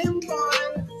island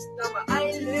boy. I'm an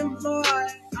island boy.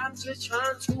 I'm just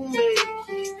trying to make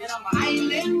it. And I'm an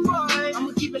island boy.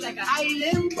 I'ma keep it like an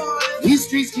island boy. These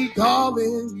streets keep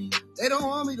calling me. They don't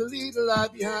want me to leave the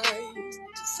life behind.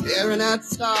 Staring at the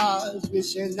stars,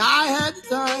 wishing I had the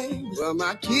time. Well,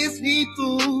 my kids need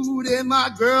food and my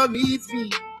girl needs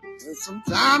me. And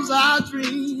sometimes I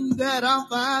dream that I'm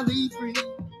finally free.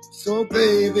 So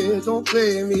baby, don't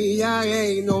play me, I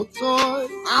ain't no toy.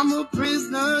 I'm a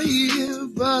prisoner here,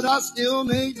 but I still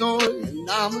make noise. And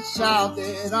I'ma shout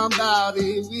that I'm about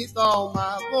it with all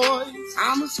my voice.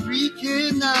 I'm a street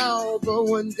kid now, but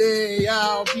one day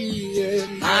I'll be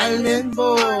an island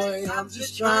boy. I'm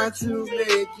just trying to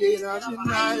make it, I'm an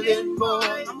island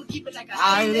boy. I'ma keep it like an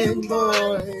island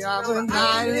boy, I'm an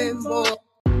island boy.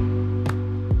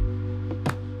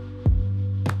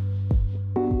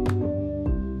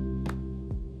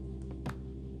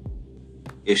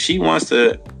 If she wants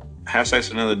to have sex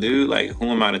with another dude, like, who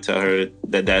am I to tell her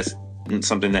that that's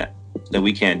something that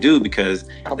we can't do, because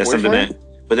that's something that,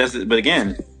 but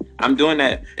again, I'm doing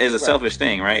that as a selfish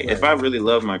thing, right? If I really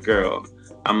love my girl,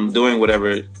 I'm doing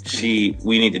whatever we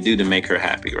need to do to make her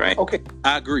happy, right? Okay,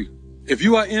 I agree. If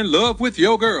you are in love with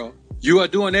your girl, you are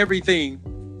doing everything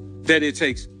that it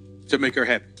takes to make her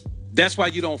happy. That's why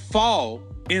you don't fall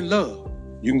in love.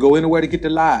 You can go anywhere to get the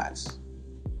lies,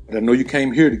 but I know you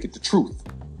came here to get the truth.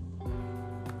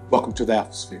 Welcome to the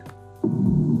Alphasphere.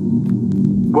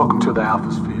 Welcome to the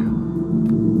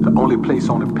Alphasphere, the only place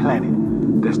on the planet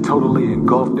that's totally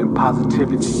engulfed in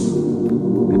positivity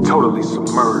and totally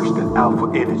submerged in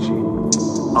alpha energy.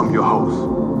 I'm your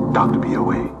host, Dr.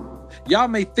 BOA. Y'all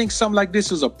may think something like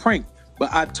this is a prank, but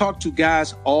I talk to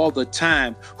guys all the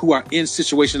time who are in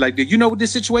situations like this. You know what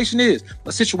this situation is?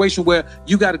 A situation where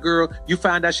you got a girl, you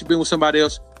find out she's been with somebody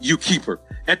else, you keep her.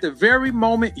 At the very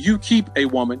moment you keep a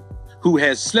woman who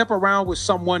has slept around with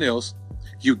someone else,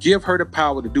 you give her the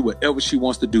power to do whatever she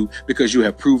wants to do because you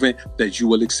have proven that you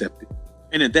will accept it.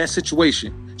 And in that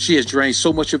situation, she has drained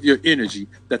so much of your energy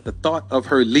that the thought of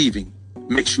her leaving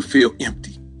makes you feel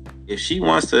empty. If she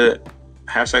wants to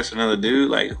have sex with another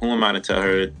dude, like, who am I to tell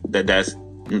her that that's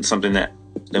something that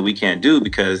we can't do,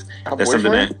 because that's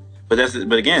something that,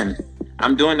 but again,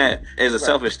 I'm doing that as a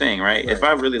selfish thing, right? If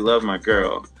I really love my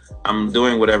girl, I'm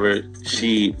doing whatever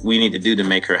we need to do to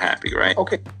make her happy, right?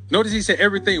 Okay. Notice he said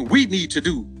everything we need to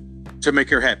do to make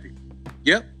her happy.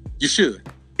 Yep, you should.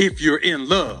 If you're in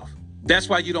love. That's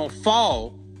why you don't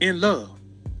fall in love.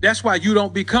 That's why you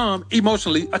don't become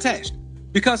emotionally attached.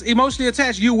 Because emotionally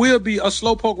attached, you will be a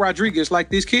slowpoke Rodriguez like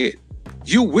this kid.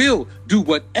 You will do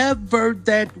whatever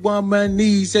that woman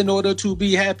needs in order to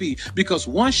be happy. Because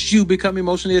once you become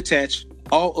emotionally attached,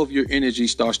 all of your energy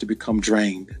starts to become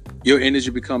drained. Your energy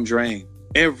becomes drained.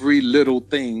 Every little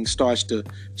thing starts to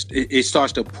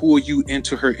pull you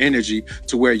into her energy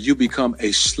to where you become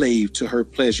a slave to her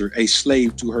pleasure, a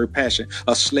slave to her passion,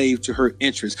 a slave to her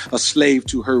interests, a slave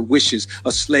to her wishes,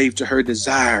 a slave to her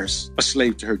desires, a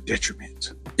slave to her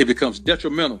detriment. It becomes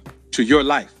detrimental to your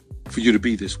life for you to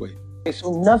be this way. Okay,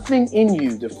 so nothing in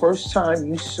you the first time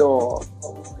you saw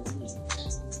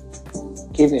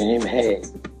giving him head.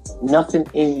 Nothing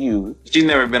in you. She's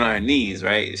never been on her knees,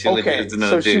 right? She looked at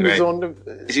another dude, right?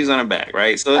 She was on her back,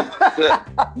 right? So,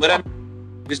 but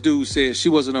this dude said she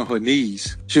wasn't on her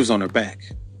knees. She was on her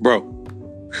back, bro.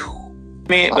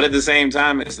 Man, but at the same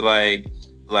time, it's like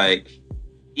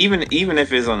even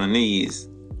if it's on the knees,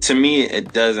 to me,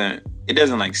 it doesn't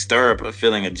like stir up a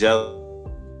feeling of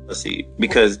jealousy,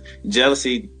 because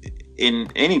jealousy in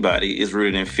anybody is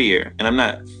rooted in fear. And I'm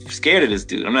not scared of this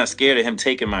dude. I'm not scared of him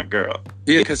taking my girl.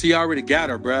 Yeah, because he already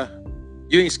got her, bruh.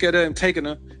 You ain't scared of him taking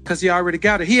her because he already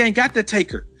got her. He ain't got to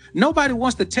take her. Nobody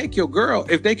wants to take your girl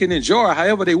if they can enjoy her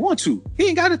however they want to. He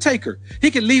ain't got to take her. He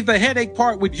can leave the headache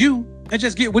part with you and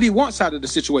just get what he wants out of the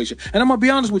situation. And I'm going to be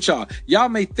honest with y'all. Y'all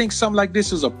may think something like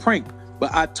this is a prank,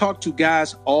 but I talk to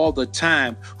guys all the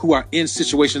time who are in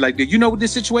situations like this. You know what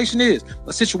this situation is?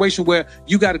 A situation where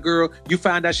you got a girl, you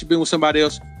find out she's been with somebody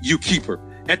else, you keep her.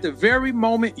 At the very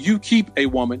moment you keep a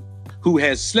woman who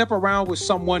has slept around with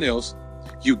someone else,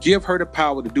 you give her the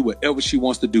power to do whatever she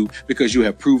wants to do because you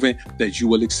have proven that you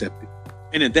will accept it.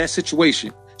 And in that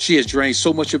situation, she has drained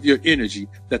so much of your energy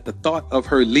that the thought of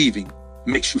her leaving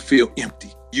makes you feel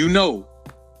empty. You know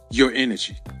your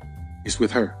energy is with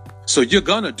her. So you're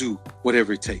gonna do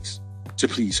whatever it takes to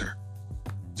please her,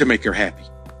 to make her happy,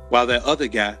 while that other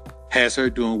guy has her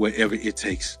doing whatever it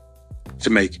takes to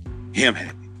make him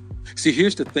happy. See,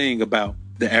 here's the thing about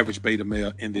the average beta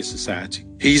male in this society.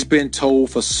 He's been told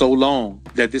for so long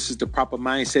that this is the proper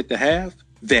mindset to have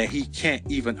that he can't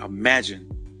even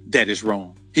imagine that it's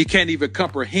wrong. He can't even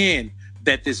comprehend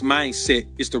that this mindset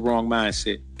is the wrong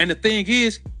mindset. And the thing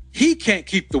is, he can't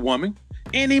keep the woman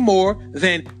any more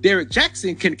than Derek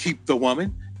Jackson can keep the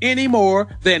woman, any more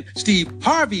than Steve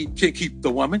Harvey can keep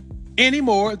the woman, any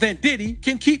more than Diddy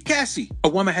can keep Cassie. A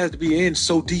woman has to be in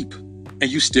so deep, and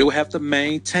you still have to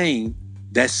maintain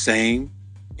that same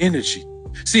energy.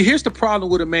 See, here's the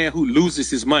problem with a man who loses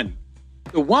his money.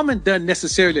 The woman doesn't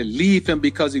necessarily leave him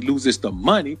because he loses the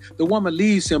money. The woman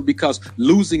leaves him because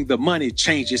losing the money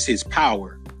changes his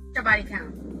power. Your body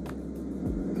count.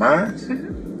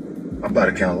 Mine? My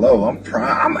body count low. I'm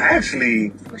proud. I'm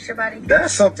actually. What's your body count?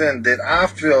 That's something that I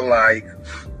feel like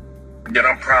that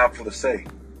I'm proudful to say.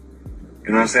 You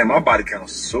know what I'm saying? My body count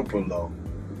is super low.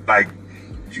 Like,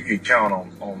 you can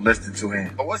count on less than 2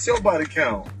 hands. But what's your body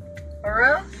count? For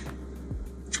real?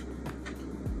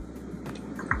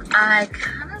 I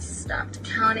kind of stopped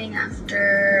counting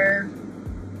after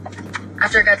I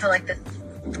got to like the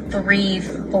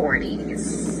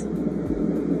 340s.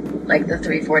 Like the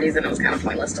 340s, and it was kind of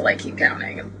pointless to like keep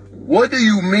counting. What do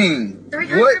you mean?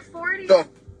 340?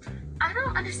 I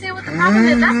don't understand what the problem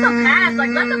is. That's the past. Like,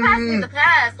 let the past be the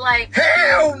past. Like,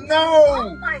 hell no!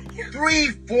 Oh my God.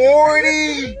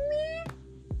 340?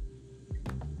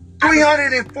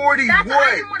 340 I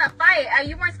what? didn't want to fight.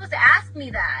 You weren't supposed to ask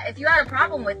me that. If you had a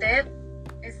problem with it,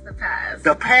 it's the past.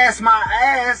 The past my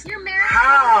ass? You're married.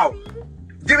 How?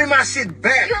 Give me my shit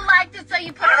back. You liked it, so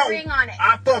you put a ring on it.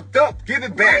 I fucked up. Give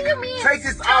it back. What do you mean? Take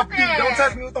this off me. Don't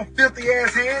touch me with them filthy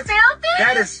ass hands. Filthy?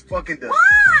 That is fucking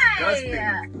disgusting.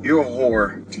 Why? You're a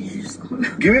whore.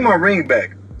 Give me my ring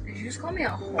back. Did you just call me a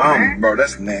whore? Bro,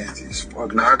 that's nasty as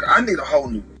fuck. Now, I need a whole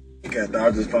new after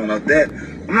I just found out that.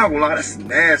 I'm not gonna lie, that's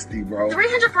nasty, bro.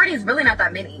 340 is really not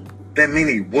that many. That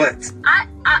many what?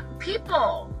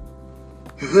 People.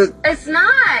 It's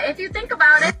not, if you think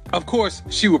about it. Of course,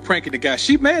 she was pranking the guy.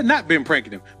 She may have not been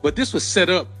pranking him, but this was set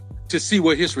up to see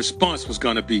what his response was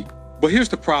going to be. But here's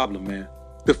the problem, man.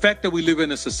 The fact that we live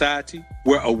in a society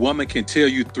where a woman can tell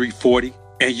you 340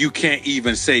 and you can't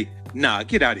even say, nah,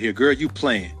 get out of here, girl, you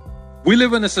playing. We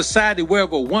live in a society where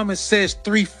if a woman says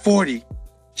 340,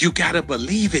 you got to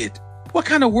believe it. What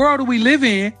kind of world do we live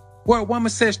in where a woman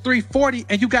says 340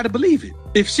 and you got to believe it?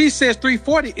 If she says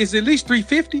 340, it's at least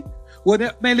 350. Well,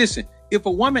 man, listen, if a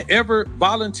woman ever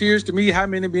volunteers to me how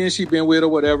many men she been with or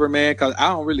whatever, man, because I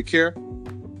don't really care.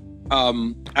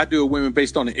 I deal with women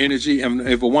based on the energy. And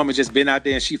if a woman just been out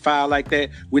there and she filed like that,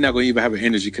 we're not going to even have an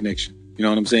energy connection. You know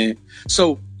what I'm saying?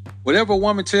 So whatever a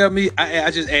woman tell me,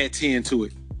 I just add 10 to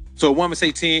it. So a woman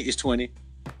say 10 is 20.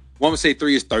 Woman say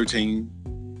 3 is 13.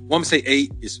 Woman say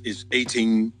 8 is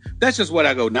 18. That's just what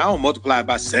I go. Now I don't multiply it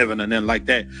by 7 and then like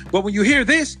that. But when you hear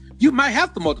this, you might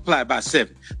have to multiply it by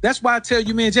 7. That's why I tell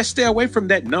you, man, just stay away from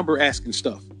that number asking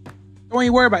stuff. Don't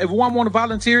even worry about it. If a woman want to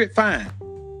volunteer it, fine.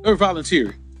 Or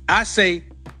volunteer it. I say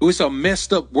it's a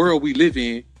messed up world we live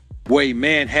in where a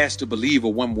man has to believe a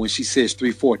woman when she says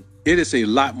 340. It is a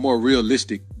lot more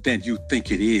realistic than you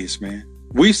think it is, man.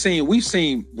 We've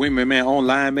seen women, man,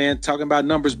 online, man, talking about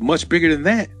numbers much bigger than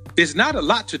that. It's not a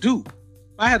lot to do.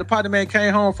 I had a partner, man,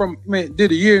 came home from, man,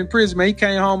 did a year in prison, man. He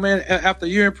came home, man, after a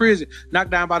year in prison, knocked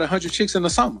down about 100 chicks in the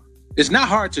summer. It's not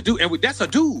hard to do. And that's a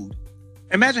dude.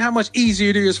 Imagine how much easier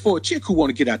it is for a chick who want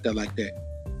to get out there like that.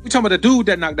 We're talking about a dude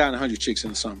that knocked down 100 chicks in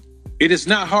the summer. It is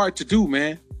not hard to do,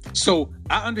 man. So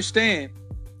I understand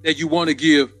that you want to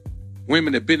give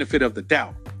women the benefit of the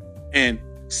doubt and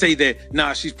say that,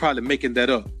 nah, she's probably making that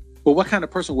up. But what kind of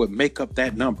person would make up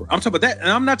that number? I'm talking about that. And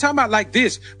I'm not talking about like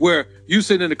this, where you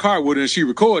sit in the car with her and she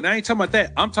recording. I ain't talking about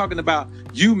that. I'm talking about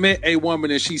you met a woman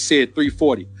and she said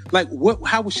 340. Like,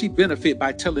 how would she benefit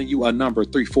by telling you a number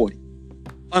 340?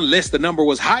 Unless the number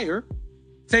was higher.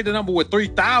 Say the number was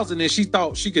 3,000 and she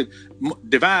thought she could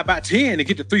divide by 10 and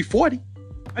get to 340.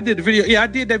 I did the video. Yeah, I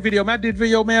did that video. Man, I did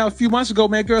video, man, a few months ago,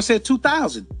 man. Girl said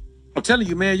 2,000. I'm telling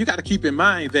you, man, you got to keep in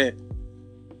mind that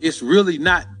it's really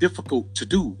not difficult to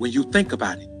do when you think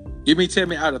about it. You mean tell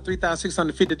me out of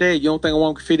 3,650 a day, you don't think a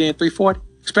woman can fit in 340?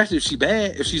 Especially if she's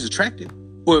bad, if she's attractive,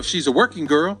 or if she's a working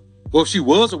girl, or if she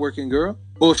was a working girl,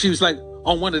 or if she was like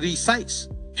on one of these sites.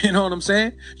 You know what I'm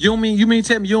saying? You mean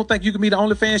tell me you don't think you can be the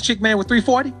OnlyFans chick, man, with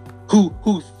 340?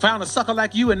 Who found a sucker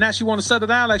like you and now she want to settle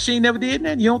down like she ain't never did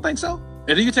nothing? You don't think so?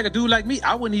 And then you take a dude like me,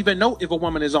 I wouldn't even know if a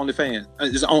woman is OnlyFans,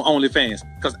 is on OnlyFans,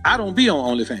 because I don't be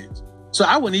on OnlyFans. So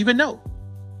I wouldn't even know.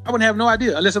 I wouldn't have no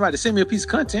idea unless somebody send me a piece of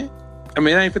content. I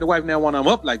mean, I ain't for the wife now when I'm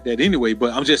up like that anyway,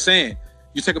 but I'm just saying,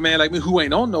 you take a man like me who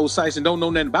ain't on those sites and don't know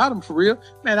nothing about them for real,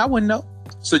 man, I wouldn't know.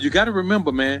 So you got to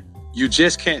remember, man, you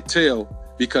just can't tell,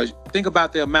 because think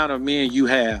about the amount of men you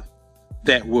have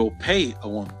that will pay a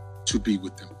woman to be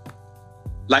with them.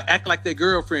 Like, act like their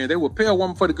girlfriend. They will pay a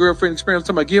woman for the girlfriend experience.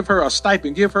 Somebody give her a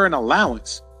stipend, give her an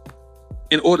allowance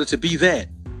in order to be that.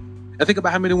 And think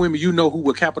about how many women you know who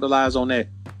will capitalize on that.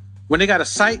 When they got a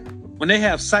site, when they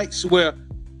have sites where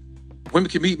women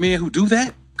can meet men who do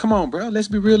that, come on, bro, let's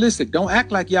be realistic. Don't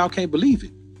act like y'all can't believe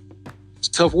it. It's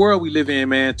a tough world we live in,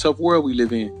 man. Tough world we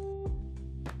live in.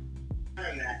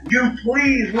 You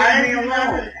please leave me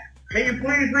alone. Can you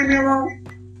please leave me alone?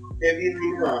 If you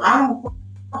leave me alone. I don't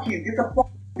fuck you. Get the fuck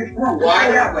room.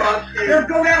 Let's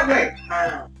go that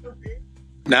way.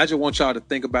 Now, I just want y'all to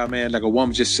think about, man, like a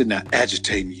woman just sitting there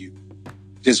agitating you,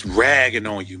 just ragging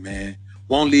on you, man.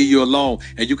 Won't leave you alone.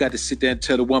 And you got to sit there and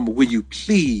tell the woman, will you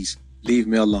please leave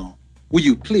me alone? Will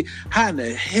you please? How in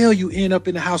the hell you end up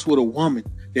in the house with a woman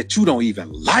that you don't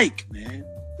even like, man?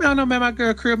 I don't know, man, my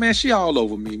girl Crib, man, she all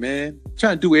over me, man.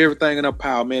 Trying to do everything in her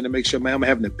power, man, to make sure, man, I'm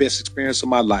having the best experience of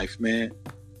my life, man.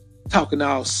 Talking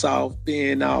all soft,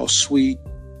 being all sweet.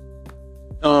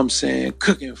 You know what I'm saying?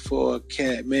 Cooking for a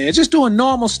cat, man. Just doing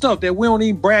normal stuff that we don't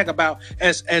even brag about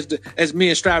as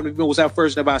men striving to be without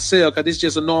first of ourselves, because it's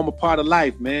just a normal part of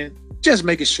life, man. Just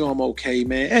making sure I'm okay,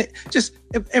 man. Just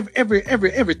every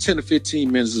 10 or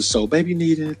 15 minutes or so. Baby, you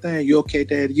need anything? You okay,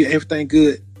 Daddy? You everything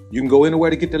good? You can go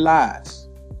anywhere to get the lies.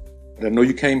 But I know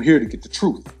you came here to get the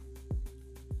truth.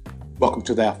 Welcome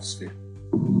to the Alphasphere.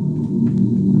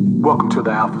 Welcome to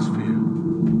the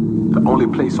Alphasphere, the only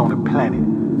place on the planet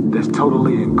that's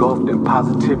totally engulfed in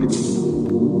positivity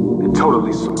and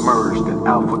totally submerged in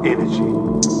alpha energy.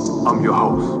 I'm your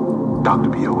host, Dr.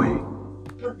 BOA.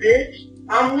 Bitch,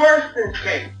 I'm worse than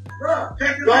Kate. Bro,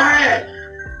 go ahead.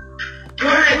 Go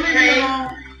ahead,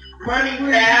 Kate. Money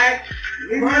bag,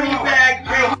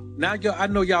 Kate. Now, y'all, I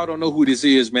know y'all don't know who this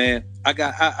is, man. I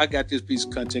got this piece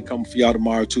of content coming for y'all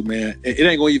tomorrow too, man. It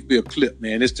ain't gonna even be a clip,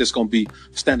 man. It's just gonna be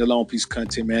a standalone piece of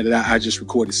content, man, that I just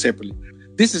recorded separately.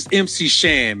 This is MC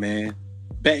Shan, man.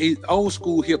 He's old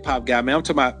school hip hop guy, man. I'm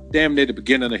talking about damn near the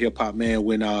beginning of hip hop, man.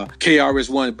 When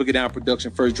KRS-One Boogie Down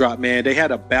Production first dropped, man, they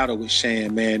had a battle with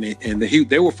Shan, man, and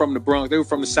they were from the Bronx. They were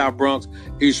from the South Bronx.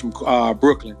 He was from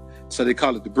Brooklyn, so they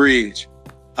call it the Bridge.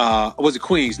 Was it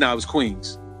Queens? No, it was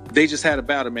Queens. They just had a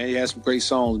battle, man. He had some great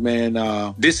songs, man.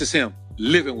 This is him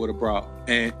living with a broad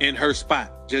and in her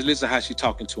spot. Just listen to how she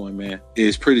talking to him, man.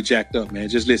 It's pretty jacked up, man.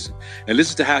 Just listen. And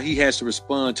listen to how he has to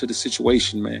respond to the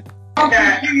situation, man. I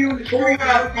hope she see you in the street with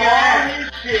all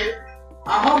this shit.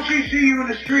 I hope she see you in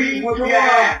the street with your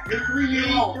ass. Just leave me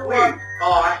alone, please.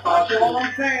 Oh, I thought she was. All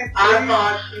I'm saying. I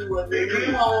thought she was a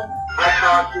kid. I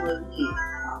thought she was a kid.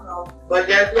 But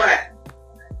guess what?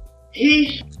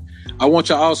 I want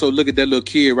y'all also look at that little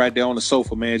kid right there on the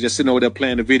sofa, man, just sitting over there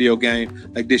playing the video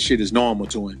game like this shit is normal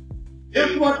to him.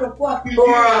 This what the fuck you do,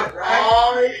 right?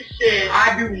 All this shit.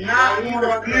 I do not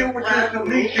want to deal with this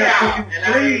Alicia.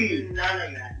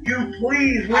 Can you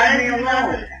please leave me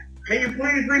alone? Can you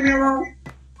please leave me alone?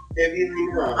 If you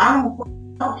leave me alone. I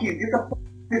don't fuck you. Get the fuck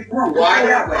this room.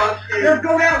 Let's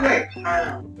go that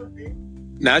way.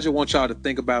 Now, I just want y'all to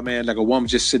think about, man, like a woman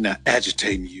just sitting there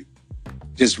agitating you,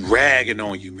 just ragging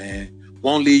on you, man.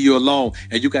 Won't leave you alone.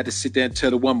 And you got to sit there and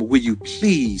tell the woman, will you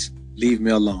please leave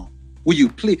me alone? Will you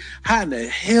please? How in the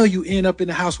hell you end up in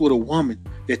the house with a woman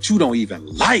that you don't even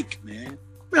like, man?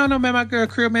 I don't know, man, my girl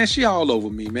Crib, man, she all over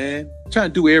me, man. Trying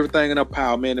to do everything in her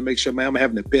power, man, to make sure, man, I'm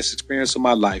having the best experience of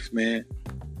my life, man.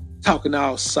 Talking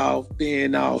all soft,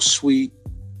 being all sweet.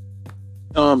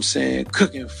 You know what I'm saying?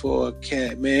 Cooking for a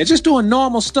cat, man. Just doing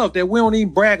normal stuff that we don't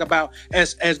even brag about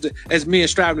as me and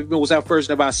Striving was our first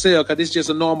of ourselves, because it's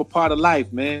just a normal part of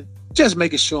life, man. Just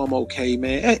making sure I'm okay,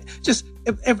 man. Just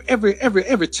every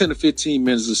 10 to 15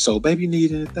 minutes or so. Baby, you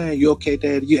need anything? You okay,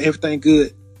 Daddy? You everything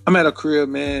good? I'm at a crib,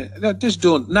 man. Just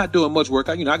not doing much work.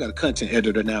 I got a content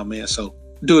editor now, man, so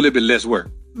do a little bit less work.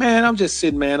 Man, I'm just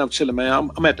sitting, man. I'm chilling, man.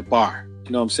 I'm at the bar.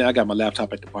 You know what I'm saying? I got my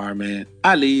laptop at the bar, man.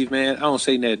 I leave, man. I don't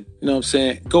say nothing. You know what I'm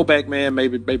saying? Go back, man.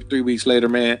 Maybe 3 weeks later,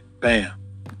 man. Bam.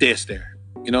 Dead's there.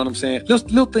 You know what I'm saying?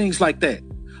 Little things like that.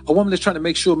 A woman that's trying to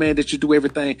make sure, man, that you do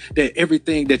everything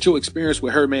that your experience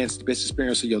with her, man, is the best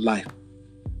experience of your life.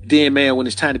 Then, man, when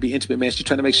it's time to be intimate, man, she's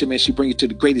trying to make sure, man, she bring you to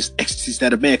the greatest ecstasies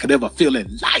that a man could ever feel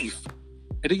in life.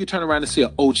 And then you turn around and see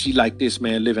an OG like this,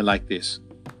 man, living like this,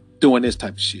 doing this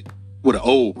type of shit with an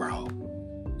old bro.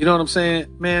 You know what I'm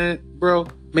saying? Man, bro,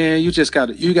 man, you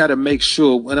gotta make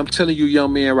sure, when I'm telling you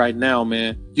young men right now,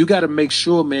 man, you gotta make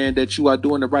sure, man, that you are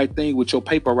doing the right thing with your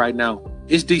paper right now.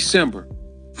 It's December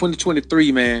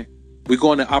 2023, man. We're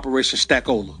going to Operation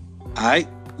Stackola. All right?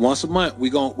 Once a month,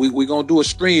 we're gonna do a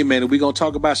stream, man, and we're gonna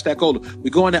talk about Stackola. We're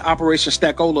going to Operation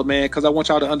Stackola, man, because I want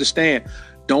y'all to understand.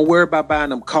 Don't worry about buying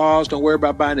them cars. Don't worry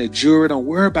about buying that jewelry. Don't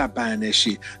worry about buying that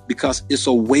shit, because it's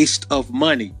a waste of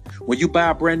money. When you buy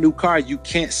a brand new car, you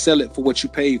can't sell it for what you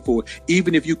paid for it.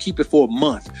 Even if you keep it for a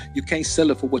month, you can't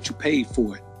sell it for what you paid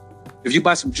for it. If you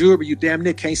buy some jewelry, you damn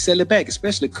near can't sell it back,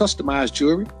 especially customized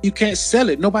jewelry. You can't sell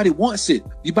it. Nobody wants it.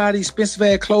 You buy these expensive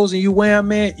ass clothes and you wear them,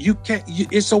 man,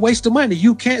 it's a waste of money.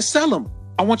 You can't sell them.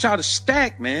 I want y'all to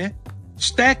stack, man.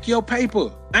 Stack your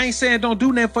paper. I ain't saying don't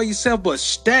do nothing for yourself, but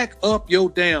stack up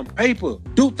your damn paper.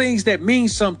 Do things that mean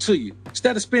something to you.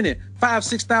 Instead of spending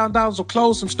 $5,000, $6,000 on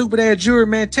clothes, some stupid ass jewelry,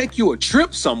 man, take you a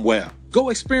trip somewhere. Go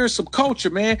experience some culture,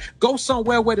 man. Go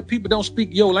somewhere where the people don't speak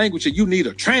your language and you need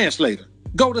a translator.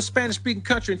 Go to a Spanish-speaking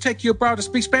country and take your abroad to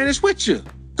speak Spanish with you.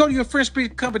 Go to your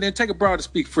French-speaking company and take abroad to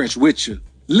speak French with you.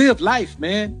 Live life,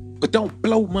 man. But don't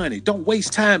blow money. Don't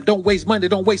waste time. Don't waste money.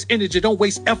 Don't waste energy. Don't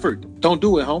waste effort. Don't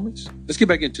do it, homies. Let's get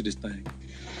back into this thing.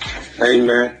 Hey,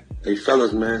 man. Hey,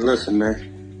 fellas, man. Listen,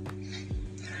 man.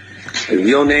 If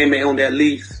your name ain't on that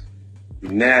lease,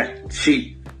 you're not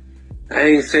cheat. I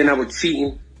ain't saying I was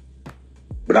cheating,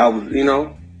 but I was, you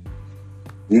know,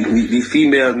 these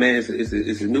females, man,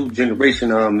 it's a new generation,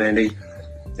 man.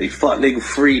 They fuck nigga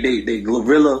free. They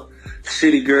gorilla,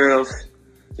 shitty girls.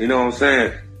 You know what I'm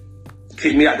saying?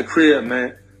 Kicked me out the crib,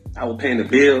 man. I was paying the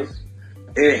bills.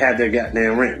 They didn't have their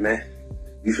goddamn rent, man.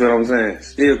 You feel what I'm saying?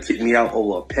 Still kicked me out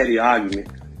over a petty argument,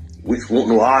 which wasn't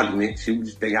no argument. She would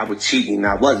just think I was cheating, and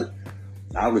I wasn't.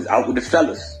 I was out with the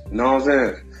fellas. You know what I'm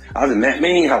saying? I was in Matt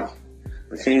Main house.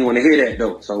 But she didn't want to hear that,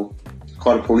 though. So,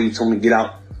 called the police, told me to get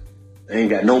out. I ain't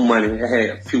got no money. I had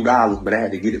a few dollars, but I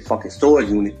had to get a fucking storage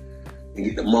unit and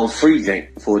get the most free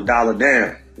jank for $1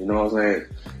 down. You know what I'm saying?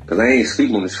 Because I ain't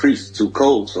sleeping on the streets. It's too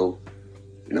cold. So,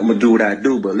 you know, I'm going to do what I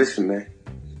do. But listen, man.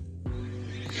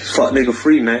 Fuck nigga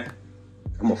free, man.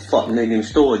 I'm a fuck nigga in the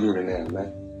storage unit now,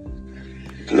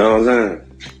 man. You know what I'm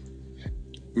saying?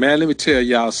 Man, let me tell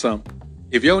y'all something.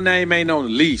 If your name ain't on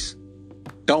the lease,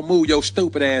 don't move your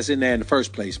stupid ass in there in the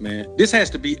first place, man. This has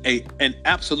to be an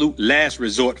absolute last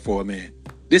resort for a man.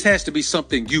 This has to be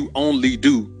something you only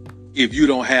do if you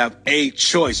don't have a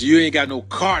choice. You ain't got no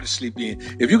car to sleep in.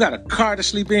 If you got a car to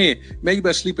sleep in, man, you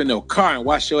better sleep in no car and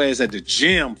wash your ass at the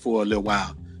gym for a little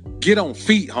while. Get on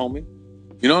feet, homie.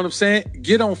 You know what I'm saying?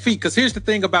 Get on feet. Because here's the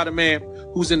thing about a man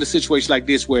who's in a situation like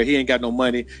this where he ain't got no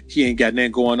money, he ain't got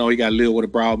nothing going on, he got to live with a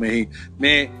broad man.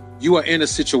 You are in a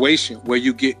situation where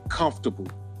you get comfortable.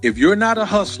 If you're not a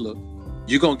hustler,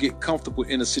 you're going to get comfortable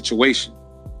in a situation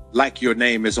like your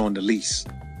name is on the lease.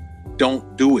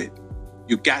 Don't do it.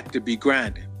 You got to be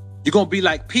grinding. You're going to be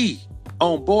like P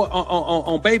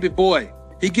on Baby Boy.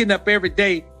 He getting up every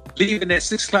day leaving at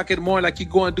 6 o'clock in the morning like he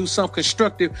going to do something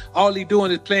constructive. All he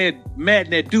doing is playing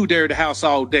Madden at Dude there at the house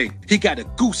all day. He got a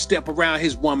goose step around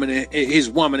his woman and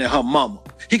her mama.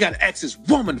 He got to ask his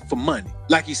woman for money.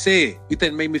 Like he said, you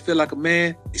think it made me feel like a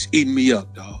man? It's eating me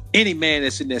up, dog. Any man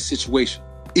that's in that situation,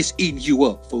 it's eating you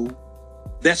up, fool.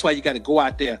 That's why you got to go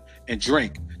out there and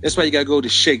drink. That's why you got to go to the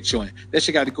shake joint. That's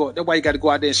why you got to go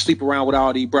out there and sleep around with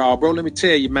all these bras. Bro, let me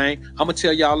tell you, man. I'm going to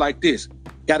tell y'all like this.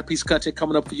 Got a piece of content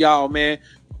coming up for y'all, man.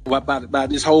 About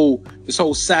this whole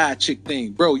side chick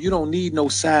thing. Bro, you don't need no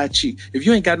side chick. If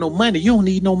you ain't got no money, you don't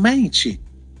need no main chick.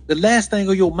 The last thing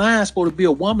on your mind is supposed to be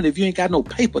a woman if you ain't got no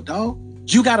paper, dog.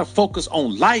 You got to focus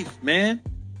on life, man.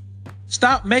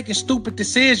 Stop making stupid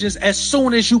decisions as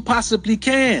soon as you possibly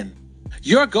can.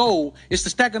 Your goal is to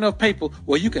stack enough paper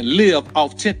where you can live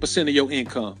off 10% of your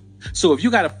income. So if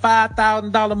you got a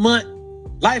 $5,000 a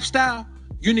month lifestyle,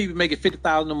 you need to make it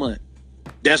 $50,000 a month.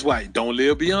 That's why don't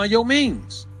live beyond your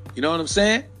means. You know what I'm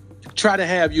saying? Try to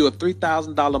have you a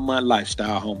 $3,000 a month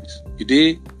lifestyle, homies. You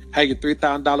dig? Have your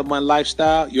 $3,000 a month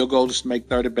lifestyle, your goal is to make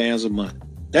 30 bands a month.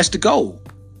 That's the goal.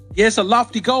 Yeah, it's a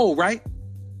lofty goal, right?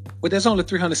 But there's only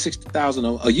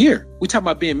 $360,000 a year. We talking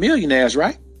about being millionaires,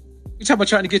 right? We talking about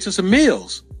trying to get to some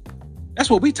meals. That's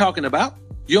what we talking about.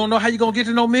 You don't know how you gonna get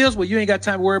to no meals? Well, you ain't got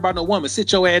time to worry about no woman.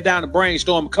 Sit your ass down and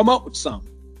brainstorm and come up with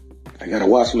something. I gotta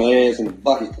wash my ass in the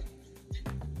bucket.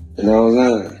 You know what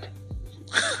I'm saying?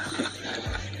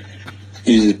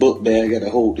 Use this book bag,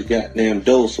 gotta hold the goddamn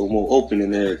door so more open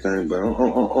and everything. But I'm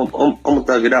gonna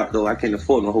thug it out though. I can't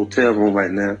afford no hotel room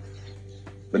right now.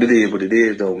 But it is what it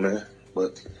is though, man.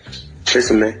 But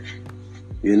listen, man,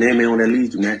 your name ain't on that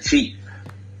lead, do not cheat.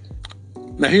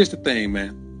 Now here's the thing,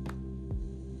 man.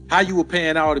 How you were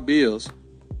paying all the bills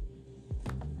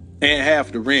and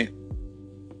half the rent,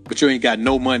 but you ain't got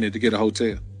no money to get a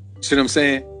hotel. See what I'm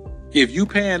saying? If you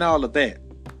paying all of that,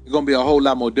 it's gonna be a whole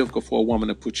lot more difficult for a woman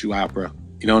to put you out, bro.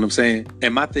 You know what I'm saying?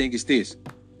 And my thing is this: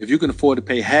 if you can afford to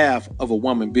pay half of a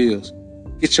woman's bills,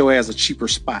 get your ass a cheaper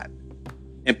spot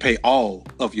and pay all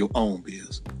of your own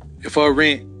bills. If her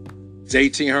rent is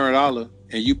 $1,800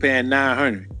 and you paying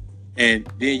 $900,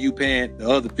 and then you paying the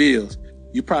other bills,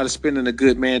 you probably spending a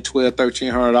good man $1,200,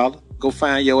 $1,300. Go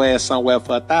find your ass somewhere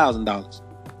for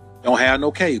 $1,000. Don't have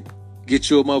no cable. Get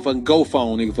you a motherfucking Go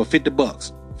phone, nigga, for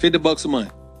 $50. $50 a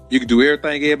month. You can do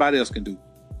everything everybody else can do.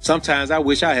 Sometimes I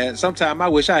wish I had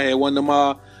one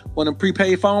of them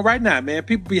prepaid phone right now, man.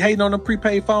 People be hating on them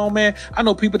prepaid phone, man. I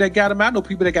know people that got them. I know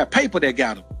people that got paper that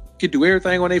got them. Can do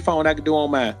everything on their phone I can do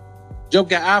on mine. Joe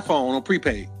got iPhone on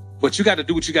prepaid. But you got to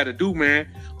do what you got to do, man,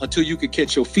 until you can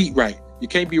catch your feet right. You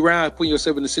can't be around putting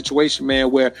yourself in a situation,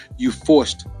 man, where you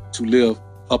forced to live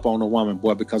up on a woman,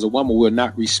 boy, because a woman will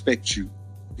not respect you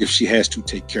if she has to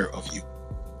take care of you.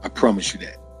 I promise you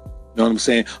that. You know what I'm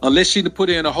saying? Unless she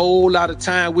put in a whole lot of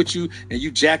time with you and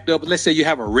you jacked up. Let's say you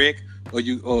have a wreck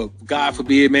or God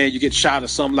forbid, man, you get shot or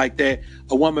something like that.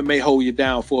 A woman may hold you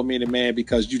down for a minute, man,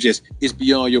 because it's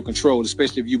beyond your control,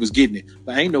 especially if you was getting it.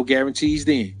 But ain't no guarantees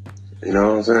then. You know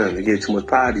what I'm saying? They get too much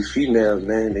power, these females,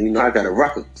 man. And, I got a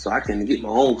record, so I can't get my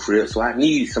own crib, so I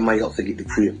need somebody else to get the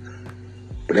crib.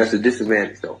 But that's a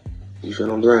disadvantage, though. You feel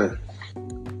what I'm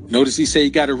saying? Notice he said he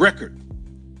got a record.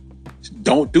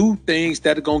 Don't do things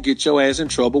that are going to get your ass in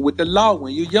trouble with the law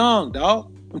when you're young,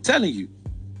 dog. I'm telling you.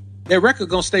 That record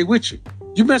going to stay with you.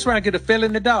 You mess around and get a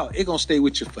felony, dog, it going to stay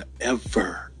with you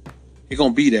forever. It's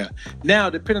going to be there. Now,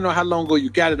 depending on how long ago you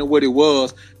got it and what it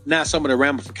was, now some of the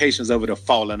ramifications of it are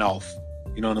falling off.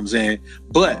 You know what I'm saying?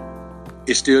 But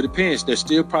it still depends. There's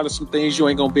still probably some things you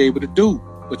ain't going to be able to do.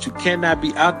 But you cannot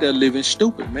be out there living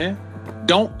stupid, man.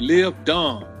 Don't live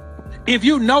dumb. If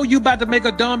you know you about to make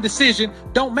a dumb decision,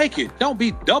 don't make it. Don't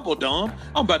be double dumb.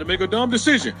 I'm about to make a dumb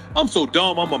decision. I'm so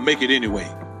dumb, I'm going to make it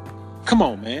anyway. Come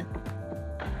on, man.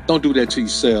 Don't do that to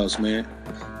yourselves, man.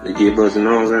 They get busting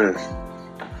on saying.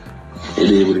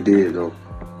 It is what it is, though.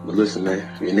 But listen, man,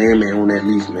 your name ain't on that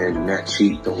lease, man. Do not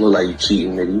cheat. Don't look like you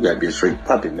cheating, nigga. You gotta be a straight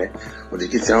puppet, man. Or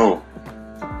just get your own.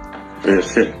 Real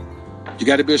shit. You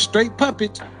gotta be a straight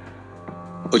puppet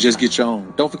or just get your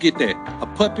own. Don't forget that. A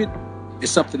puppet is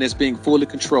something that's being fully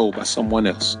controlled by someone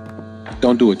else.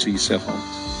 Don't do it to yourself,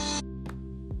 homies.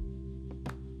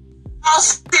 I'll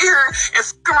sit here and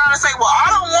fuck around and say, well, I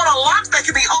don't want a lock that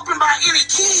can be opened by any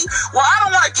key. Well, I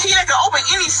don't want a key that can open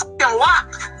any fucking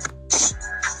lock.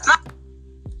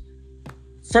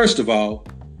 First of all,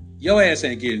 your ass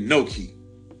ain't getting no key.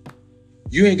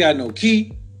 You ain't got no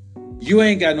key. You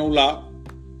ain't got no lock.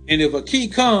 And if a key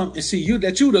come and see you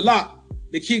that you the lock,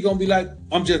 the key gonna be like,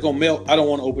 I'm just gonna melt. I don't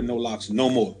want to open no locks no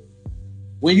more.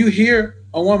 When you hear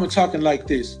a woman talking like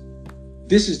this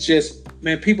is just,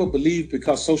 man, people believe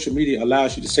because social media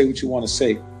allows you to say what you want to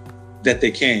say that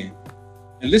they can.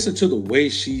 And listen to the way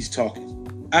she's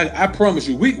talking. I promise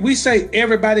you, we say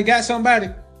everybody got somebody.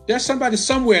 There's somebody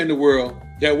somewhere in the world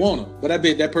that want her, but I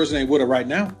bet that person ain't with her right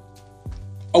now.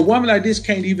 A woman like this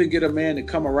can't even get a man to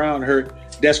come around her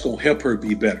that's going to help her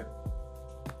be better.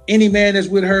 Any man that's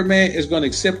with her, man, is going to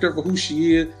accept her for who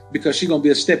she is because she's going to be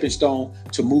a stepping stone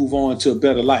to move on to a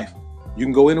better life. You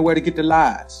can go anywhere to get the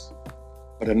lies,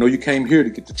 but I know you came here to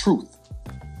get the truth.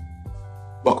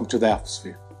 Welcome to the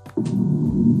Alphasphere.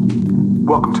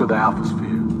 Welcome to the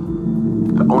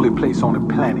Alphasphere, the only place on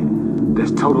the planet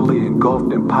that's totally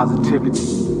engulfed in positivity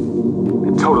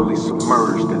and totally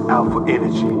submerged in alpha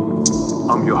energy.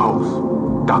 I'm your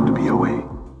host, Dr. BOA.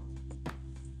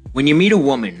 When you meet a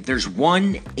woman, there's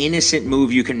one innocent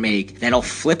move you can make that'll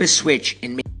flip a switch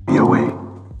and make BOA.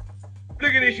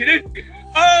 Look at this shit.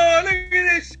 Oh, look at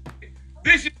this shit.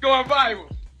 This shit going viral.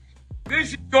 This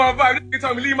shit going viral. This nigga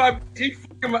told me leave my bitch. He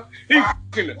fucking her.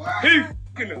 He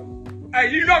fucking her.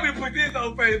 Hey, you know me to put this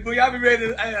on Facebook. Y'all be ready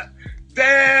to,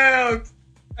 damn.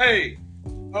 Hey.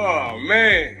 Oh,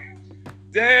 man.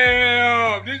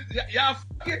 Damn. Y'all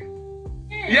fucking.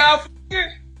 Y'all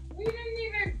fucking. We didn't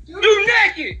even do You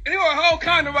naked. And there was a whole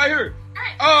condom right here.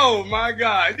 Oh, my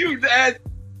God. You didn't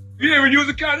even use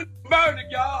a condom. Burn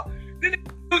it, y'all. Then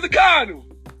they use a condom.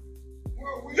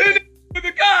 Then they use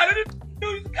a condom.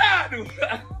 Use a condom.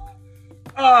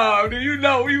 Oh, do you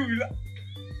know you?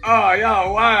 Oh,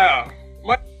 y'all, wow.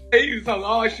 He was talking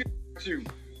all shit about you.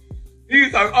 He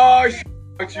was talking all shit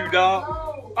about you,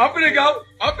 dog. I'm finna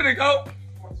go.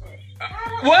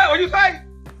 What you say?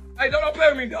 Hey, don't play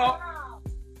with me, dog.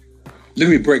 Let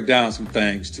me break down some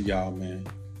things to y'all, man.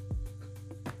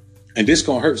 And this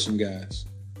gonna hurt some guys.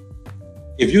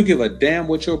 If you give a damn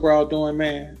what your bra doing,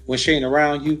 man, when she ain't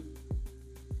around you,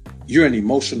 you're an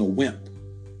emotional wimp.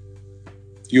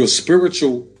 You're a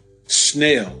spiritual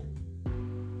snail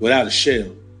without a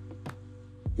shell,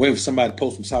 waiting for somebody to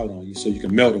post some salt on you so you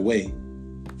can melt away.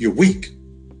 You're weak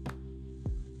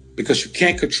because you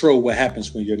can't control what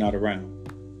happens when you're not around.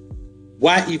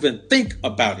 Why even think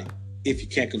about it if you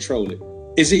can't control it?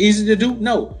 Is it easy to do?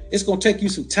 No. It's going to take you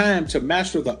some time to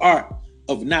master the art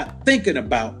of not thinking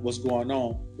about what's going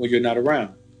on when you're not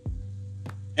around.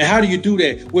 And how do you do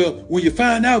that? Well, when you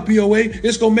find out, BOA,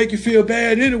 it's going to make you feel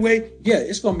bad anyway. Yeah,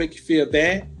 it's going to make you feel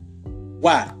bad.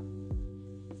 Why?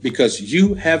 Because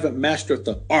you haven't mastered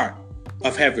the art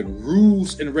of having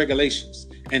rules and regulations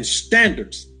and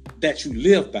standards that you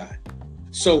live by.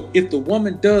 So if the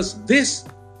woman does this,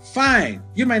 fine.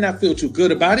 You may not feel too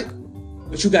good about it,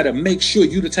 but you got to make sure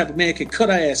you the type of man can cut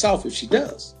her ass off if she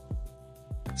does.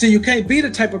 See, you can't be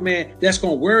the type of man that's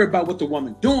going to worry about what the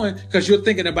woman doing because you're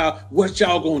thinking about what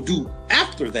y'all going to do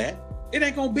after that. It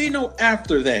ain't going to be no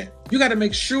after that. You got to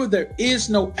make sure there is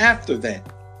no after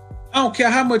that. I don't care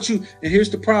how much you, and here's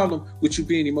the problem with you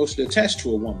being emotionally attached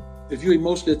to a woman. If you're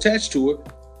emotionally attached to her,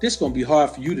 this is going to be hard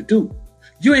for you to do.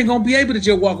 You ain't going to be able to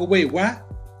just walk away. Why?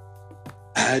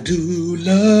 I do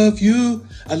love you.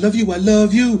 I love you. I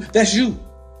love you. That's you.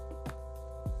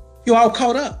 You're all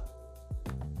caught up.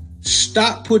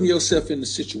 Stop putting yourself in a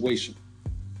situation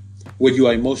where you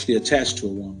are emotionally attached to a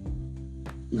woman.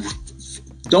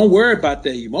 Don't worry about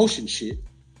that emotion shit.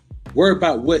 Worry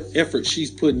about what effort she's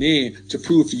putting in to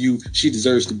prove to you she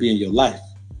deserves to be in your life.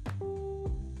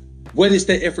 What is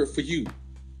that effort for you?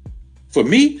 For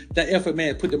me, that effort,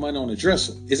 man, put the money on the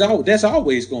dresser. That's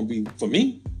always going to be for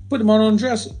me. Put the money on the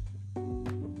dresser.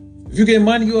 If you get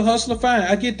money, you're a hustler, fine.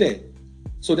 I get that.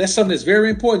 So that's something that's very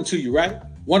important to you, right?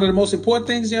 One of the most important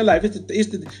things in your life is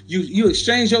you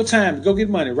exchange your time to go get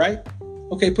money, right?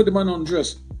 Okay, put the money on the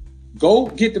dresser. Go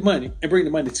get the money and bring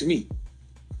the money to me.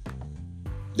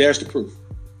 There's the proof.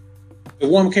 If a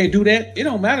woman can't do that, it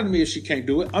don't matter to me if she can't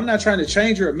do it. I'm not trying to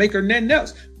change her or make her nothing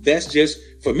else. That's just,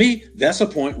 for me, that's a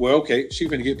point where, okay, she's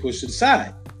going to get pushed to the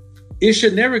side. It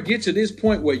should never get to this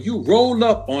point where you roll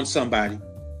up on somebody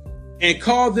and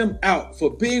call them out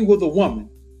for being with a woman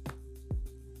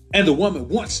and the woman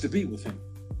wants to be with him.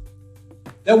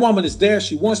 That woman is there.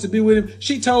 She wants to be with him.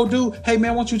 She told dude, hey,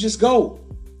 man, why don't you just go?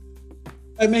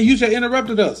 Hey, man, you just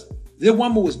interrupted us. This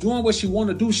woman was doing what she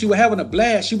wanted to do. She was having a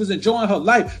blast. She was enjoying her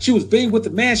life. She was being with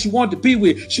the man she wanted to be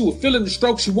with. She was feeling the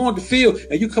strokes she wanted to feel.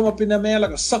 And you come up in there, man,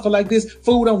 like a sucker like this.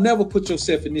 Fool, don't never put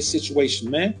yourself in this situation,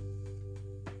 man.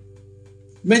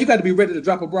 Man, you got to be ready to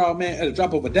drop a bra, man, at a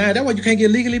drop of a dime. That's why you can't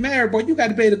get legally married, boy. You got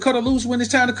to be able to cut her loose when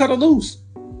it's time to cut her loose.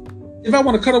 If I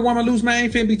want to cut a woman loose, man, I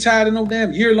ain't finna be tired of no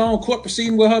damn year-long court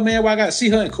proceeding with her, man, where I got to see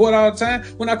her in court all the time.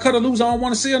 When I cut her loose, I don't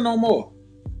want to see her no more.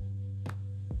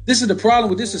 This is the problem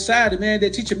with this society, man. They're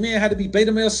teaching men how to be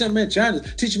beta male sentiment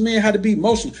giants, teaching men how to be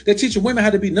emotional. They're teaching women how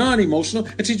to be non-emotional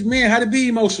and teaching men how to be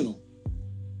emotional.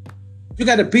 You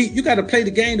got to play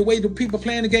the game the way the people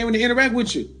playing the game when they interact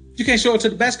with you. You can't show up to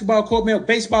the basketball court, man, with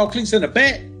baseball cleats and a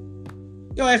bat.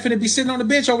 Yo, I finna be sitting on the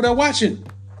bench over there watching.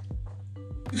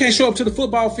 You can't show up to the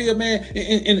football field, man,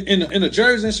 in a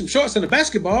jersey and some shorts and a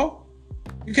basketball.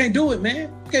 You can't do it,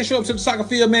 man. You can't show up to the soccer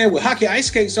field, man, with hockey ice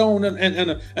skates on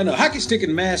and a hockey stick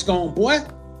and mask on, boy.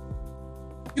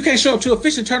 You can't show up to a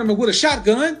fishing tournament with a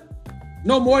shotgun.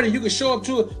 No more than you can show up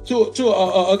to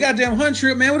a goddamn hunt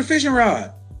trip, man, with a fishing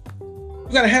rod.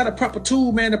 You gotta have the proper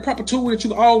tool, man, the proper tool that you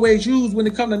can always use when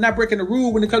it comes to not breaking the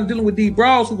rule, when it comes to dealing with these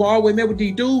bras who are always met with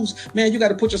these dudes. Man, you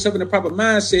gotta put yourself in the proper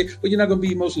mindset, but you're not gonna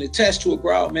be emotionally attached to a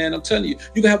broad, man. I'm telling you,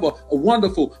 you can have a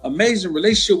wonderful, amazing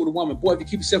relationship with a woman, boy, if you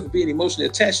keep yourself from being emotionally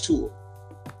attached to her.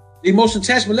 The emotional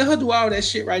attachment, let her do all that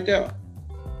shit right there.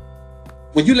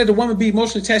 When you let the woman be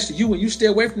emotionally attached to you and you stay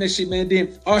away from that shit, man,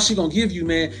 then all she gonna give you,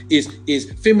 man, is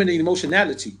feminine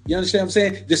emotionality. You understand what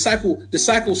I'm saying? The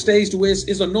cycle stays the way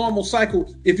it's a normal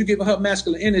cycle. If you give her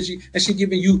masculine energy and she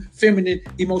giving you feminine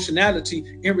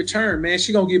emotionality in return, man,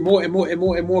 she gonna get more and more and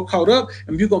more and more caught up,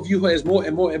 and you're gonna view her as more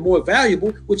and more and more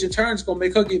valuable, which in turn is gonna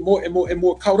make her get more and more and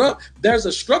more caught up. There's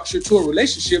a structure to a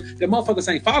relationship that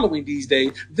motherfuckers ain't following these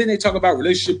days. Then they talk about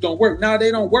relationships don't work. Now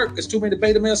they don't work. There's too many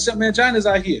beta male, simp manginas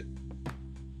out here.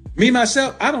 Me,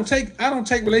 myself, I don't take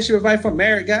relationship advice from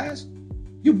married guys.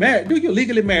 You married, dude, you're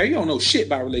legally married. You don't know shit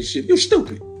about relationship. You're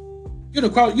stupid. You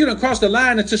done crossed the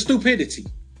line into stupidity.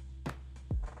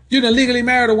 You done legally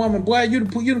married a woman, boy. You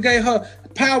done gave her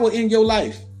power in your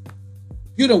life.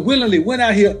 You done willingly went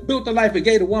out here, built the life, and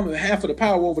gave the woman half of the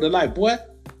power over the life, boy.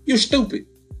 You're stupid.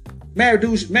 Married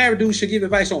dudes should give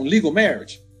advice on legal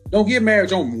marriage. Don't give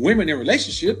marriage on women in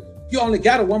relationship. You only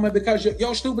got a woman because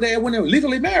your stupid ass went and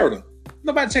legally married her.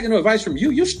 Nobody taking no advice from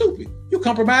you. You're stupid. You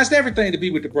compromised everything to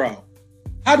be with the broad.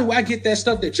 How do I get that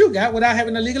stuff that you got without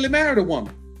having to legally marry a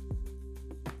woman?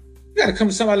 You got to come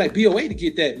to somebody like BOA to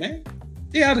get that, man.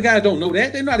 The other guys don't know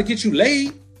that. They know how to get you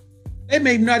laid. They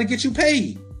may know how to get you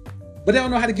paid. But they don't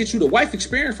know how to get you the wife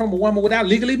experience from a woman without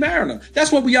legally marrying her.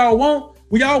 That's what we all want.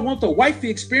 We all want the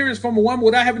wifey experience from a woman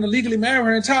without having to legally marry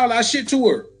her and tell all our shit to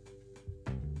her.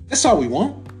 That's all we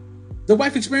want. The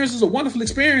wife experience is a wonderful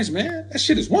experience, man. That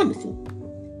shit is wonderful.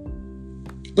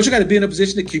 But you got to be in a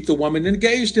position to keep the woman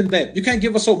engaged in that. You can't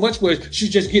give her so much where she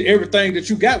just get everything that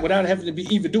you got without having to be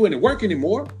even doing the work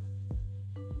anymore.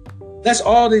 That's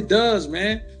all it does,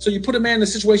 man. So you put a man in a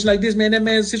situation like this, man, that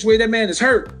man's situation, that man is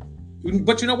hurt.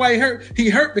 But you know why he hurt? He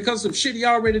hurt because of shit he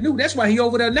already knew. That's why he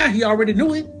over there now. He already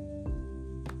knew it.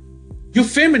 You're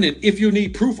feminine if you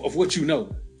need proof of what you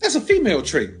know. That's a female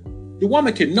trait. The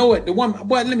woman can know it. The woman,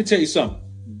 boy, let me tell you something.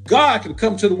 God can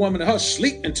come to the woman in her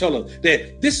sleep and tell her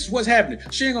that this is what's happening.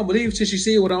 She ain't gonna believe it till she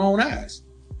see it with her own eyes.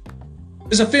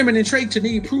 It's a feminine trait to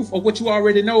need proof of what you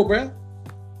already know, bruh.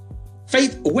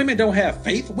 Faith, women don't have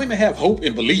faith. Women have hope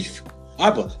and belief. I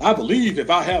believe if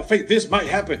I have faith, this might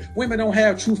happen. Women don't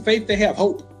have true faith. They have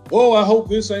hope. Oh, I hope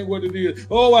this ain't what it is.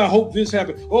 Oh, I hope this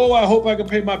happens. Oh, I hope I can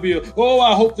pay my bill. Oh,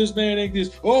 I hope this man ain't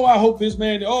this. Oh, I hope this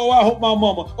man. Oh, I hope my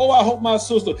mama. Oh, I hope my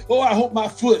sister. Oh, I hope my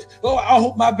foot. Oh, I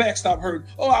hope my back stop hurting.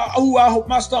 Oh, I hope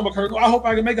my stomach hurts. Oh, I hope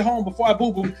I can make it home before I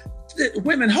boo-boo.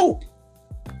 Women hope.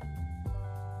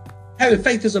 Having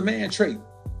faith is a man trait.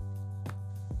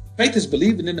 Faith is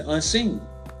believing in the unseen.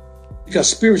 Because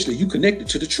spiritually, you connected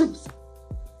to the truth.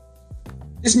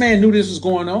 This man knew this was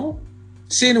going on.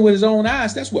 Seeing it with his own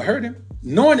eyes, that's what hurt him.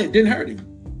 Knowing it didn't hurt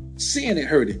him. Seeing it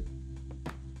hurt him.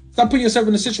 Stop putting yourself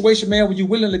in a situation, man, where you're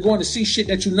willingly going to see shit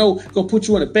that you know gonna put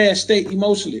you in a bad state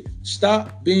emotionally.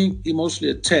 Stop being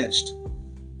emotionally attached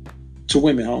to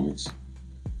women, homies.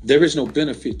 There is no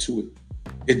benefit to it.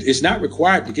 It's not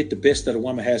required to get the best that a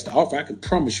woman has to offer. I can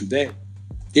promise you that.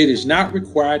 It is not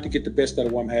required to get the best that a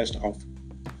woman has to offer.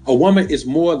 A woman is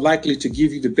more likely to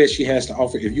give you the best she has to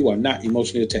offer if you are not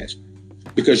emotionally attached.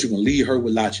 Because you can lead her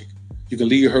with logic. You can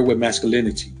lead her with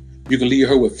masculinity. You can lead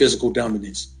her with physical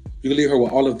dominance. You can lead her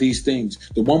with all of these things.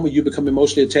 The moment you become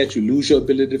emotionally attached, you lose your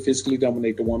ability to physically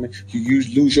dominate the woman. You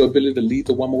lose your ability to lead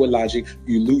the woman with logic.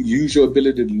 You lose your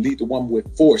ability to lead the woman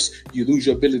with force. You lose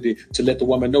your ability to let the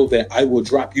woman know that I will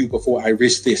drop you before I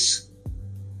risk this.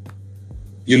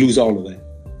 You lose all of that.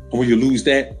 And when you lose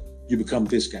that, you become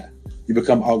this guy. You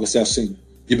become August Alsina.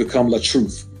 You become La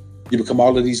Truth. You become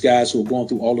all of these guys who are going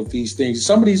through all of these things.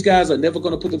 Some of these guys are never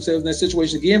going to put themselves in that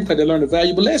situation again because they learned a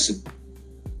valuable lesson.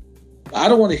 I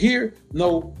don't want to hear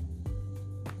no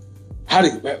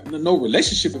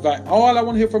relationship advice. All I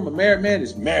want to hear from a married man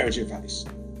is marriage advice.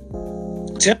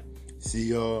 See,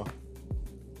 y'all,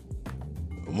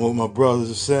 what my brothers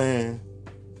are saying,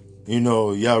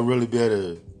 y'all really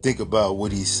better think about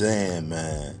what he's saying,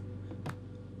 man.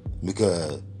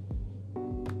 Because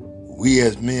we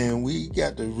as men, we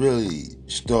got to really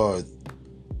start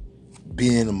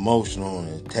being emotional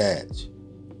and attached.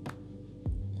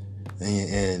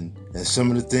 And some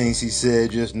of the things he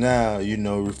said just now, you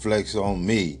know, reflects on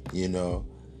me, you know.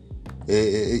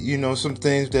 You know, some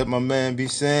things that my man be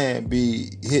saying be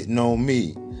hitting on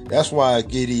me. That's why I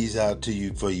get these out to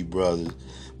you for you brothers.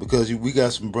 Because we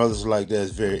got some brothers like that that's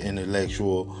very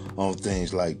intellectual on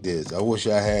things like this. I wish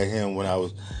I had him when I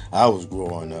was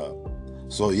growing up.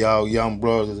 So y'all young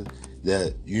brothers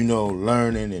that, you know,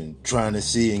 learning and trying to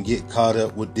see and get caught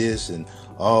up with this and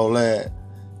all that,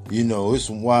 you know, there's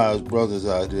some wise brothers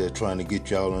out there trying to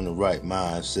get y'all in the right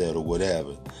mindset or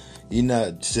whatever. He's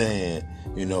not saying,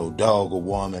 you know, dog a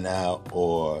woman out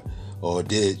or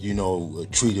did, you know,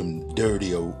 treat him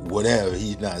dirty or whatever.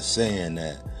 He's not saying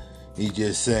that. He's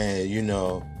just saying, you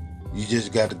know, you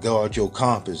just got to guard your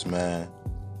compass, man.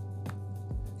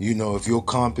 You know, if your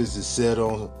compass is set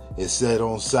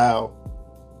on south,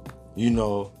 you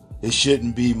know, it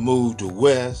shouldn't be moved to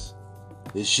west.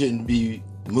 It shouldn't be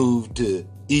moved to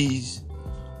east,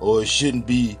 or it shouldn't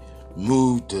be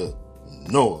moved to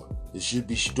north. It should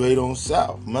be straight on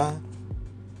south, man.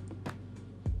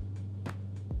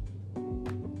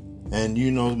 And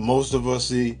you know, most of us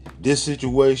see this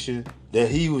situation that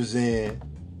he was in,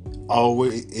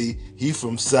 always he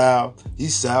from south,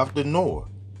 he's south to north.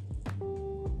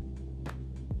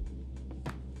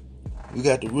 We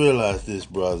got to realize this,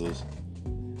 brothers.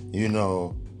 You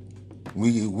know,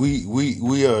 we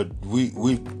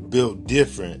built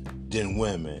different than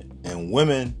women, and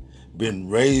women been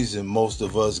raising most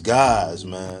of us guys,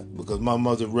 man, because my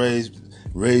mother raised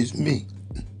me.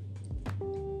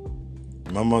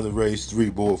 My mother raised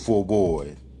 4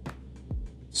 boys.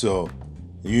 So,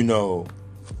 you know,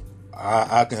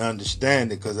 I can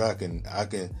understand it because I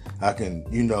can,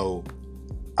 you know,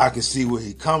 I can see where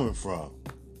he coming from,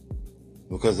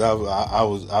 because I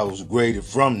was graded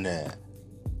from that.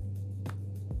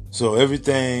 So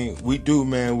everything we do,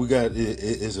 man, we got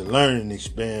is a learning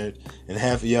experience. And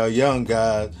half of y'all young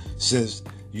guys, since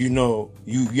you know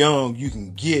you young, you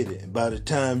can get it. And by the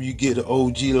time you get an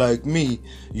OG like me,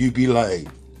 you be like,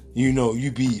 you know,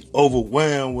 you be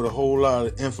overwhelmed with a whole lot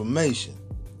of information.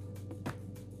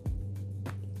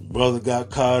 Brother got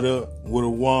caught up with a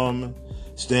woman,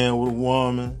 staying with a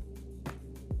woman,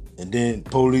 and then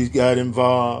police got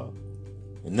involved,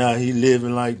 and now he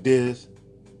living like this.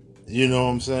 You know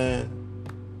what I'm saying?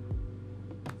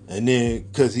 And then,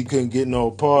 because he couldn't get no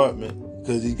apartment,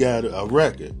 because he got a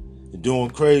record, doing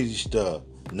crazy stuff,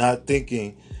 not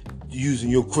thinking, using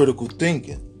your critical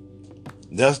thinking.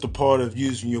 That's the part of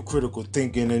using your critical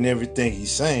thinking in everything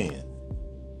he's saying.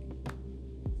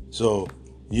 So,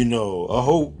 you know, I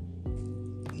hope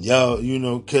y'all, you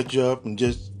know, catch up and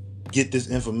just get this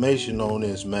information on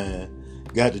this, man.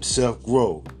 Got to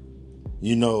self-grow,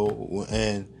 you know,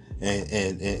 and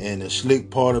the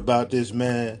slick part about this,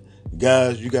 man,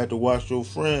 guys, you got to watch your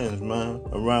friends, man,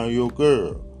 around your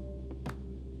girl.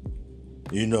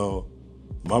 You know,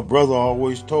 my brother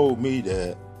always told me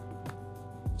that.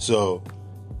 So,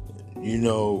 you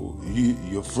know,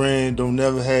 your friend don't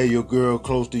never have your girl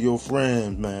close to your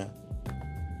friends, man.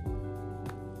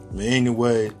 But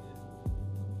anyway,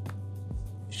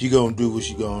 she gonna do what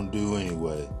she gonna do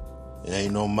anyway. It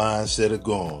ain't no mindset of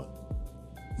going.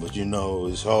 But you know,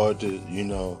 it's hard to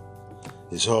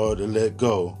let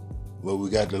go, but we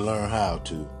got to learn how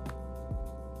to.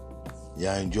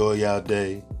 Y'all enjoy y'all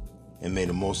day, and may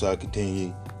the Most High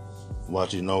continue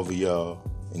watching over y'all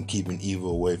and keeping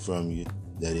evil away from you,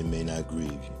 that it may not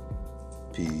grieve you.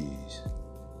 Peace.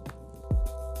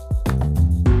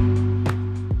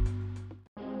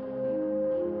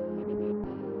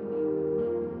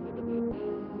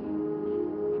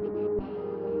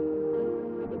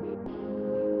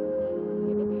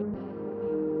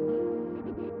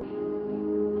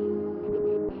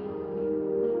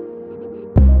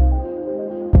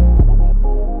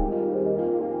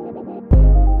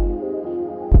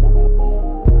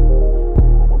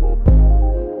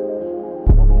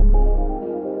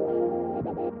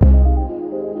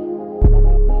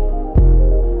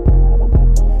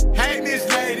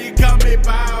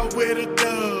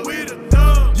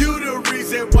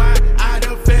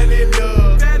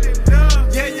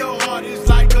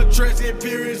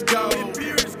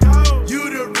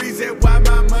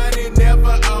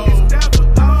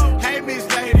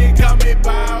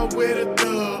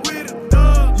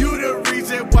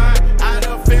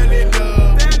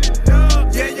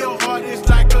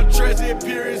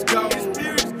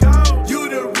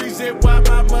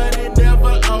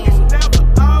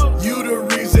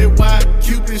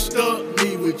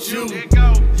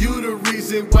 You the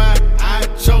reason why I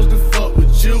chose to fuck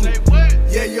with you.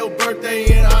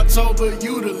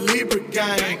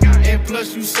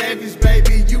 guess you savage,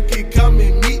 baby, you can come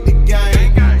and meet the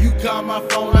gang. You call my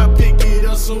phone, I pick it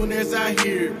up soon as I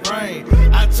hear it ring.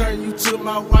 I turn you to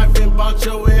my wife and bought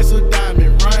your ass a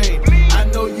diamond ring. I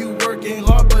know you working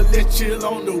hard, but let's chill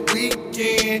on the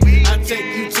weekend. I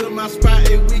take you to my spot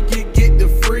and we can get the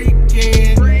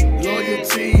freaking.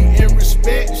 Loyalty and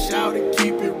respect, shout it,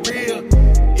 keep it real.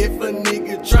 If a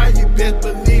nigga try, you best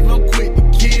believe I'm quick to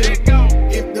kill.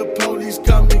 If the police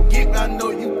come and get me, I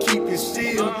know you keep it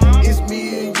sealed. It's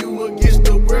me and you against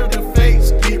the world, the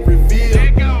fates get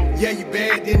revealed. Yeah, you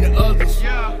bad than the others,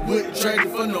 wouldn't trade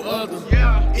it for no other.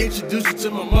 Introduce you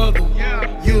to my mother,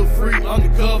 you a freak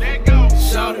undercover.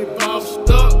 Shout it bossed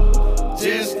up,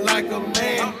 just like a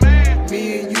man.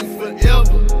 Me and you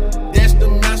forever, that's the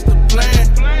master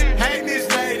plan. Hey, this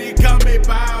lady coming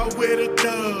by with a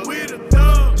thug.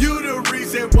 You the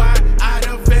reason why I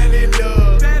done fell in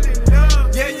love.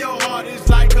 Yeah, your heart is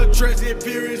like a treasure,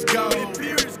 pure as gold.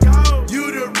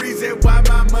 You the reason why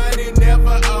my money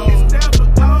never old.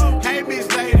 Hey, Miss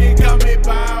Lady coming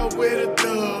by with a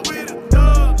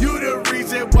thug. You the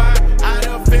reason why I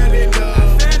done fell in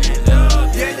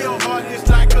love. Yeah, your heart is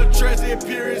like a treasure,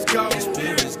 pure as gold.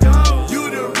 You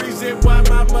the reason why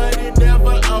my money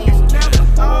never old.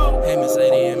 Hey, Miss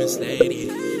Lady, hey, Miss Lady.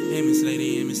 Hey, Miss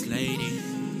Lady, hey, Miss Lady.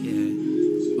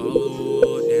 Yeah.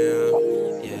 Oh, damn.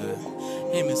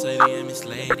 Yeah. Hey, Miss Lady, hey, Miss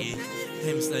Lady.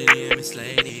 Hey, Miss Lady, hey, Miss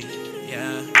Lady.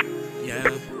 Yeah.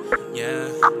 Yeah. Yeah.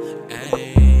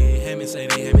 Hey, Miss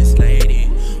Lady, hey, Miss Lady.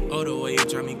 Oh, the way you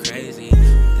drive me crazy.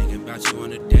 Thinking about you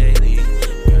on a daily.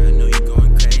 Girl, I know you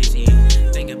going crazy.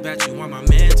 Thinking about you on my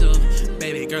mental.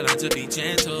 Baby girl, I to be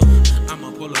gentle.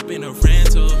 I'ma pull up in a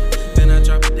rental. Then I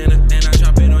drop it, then I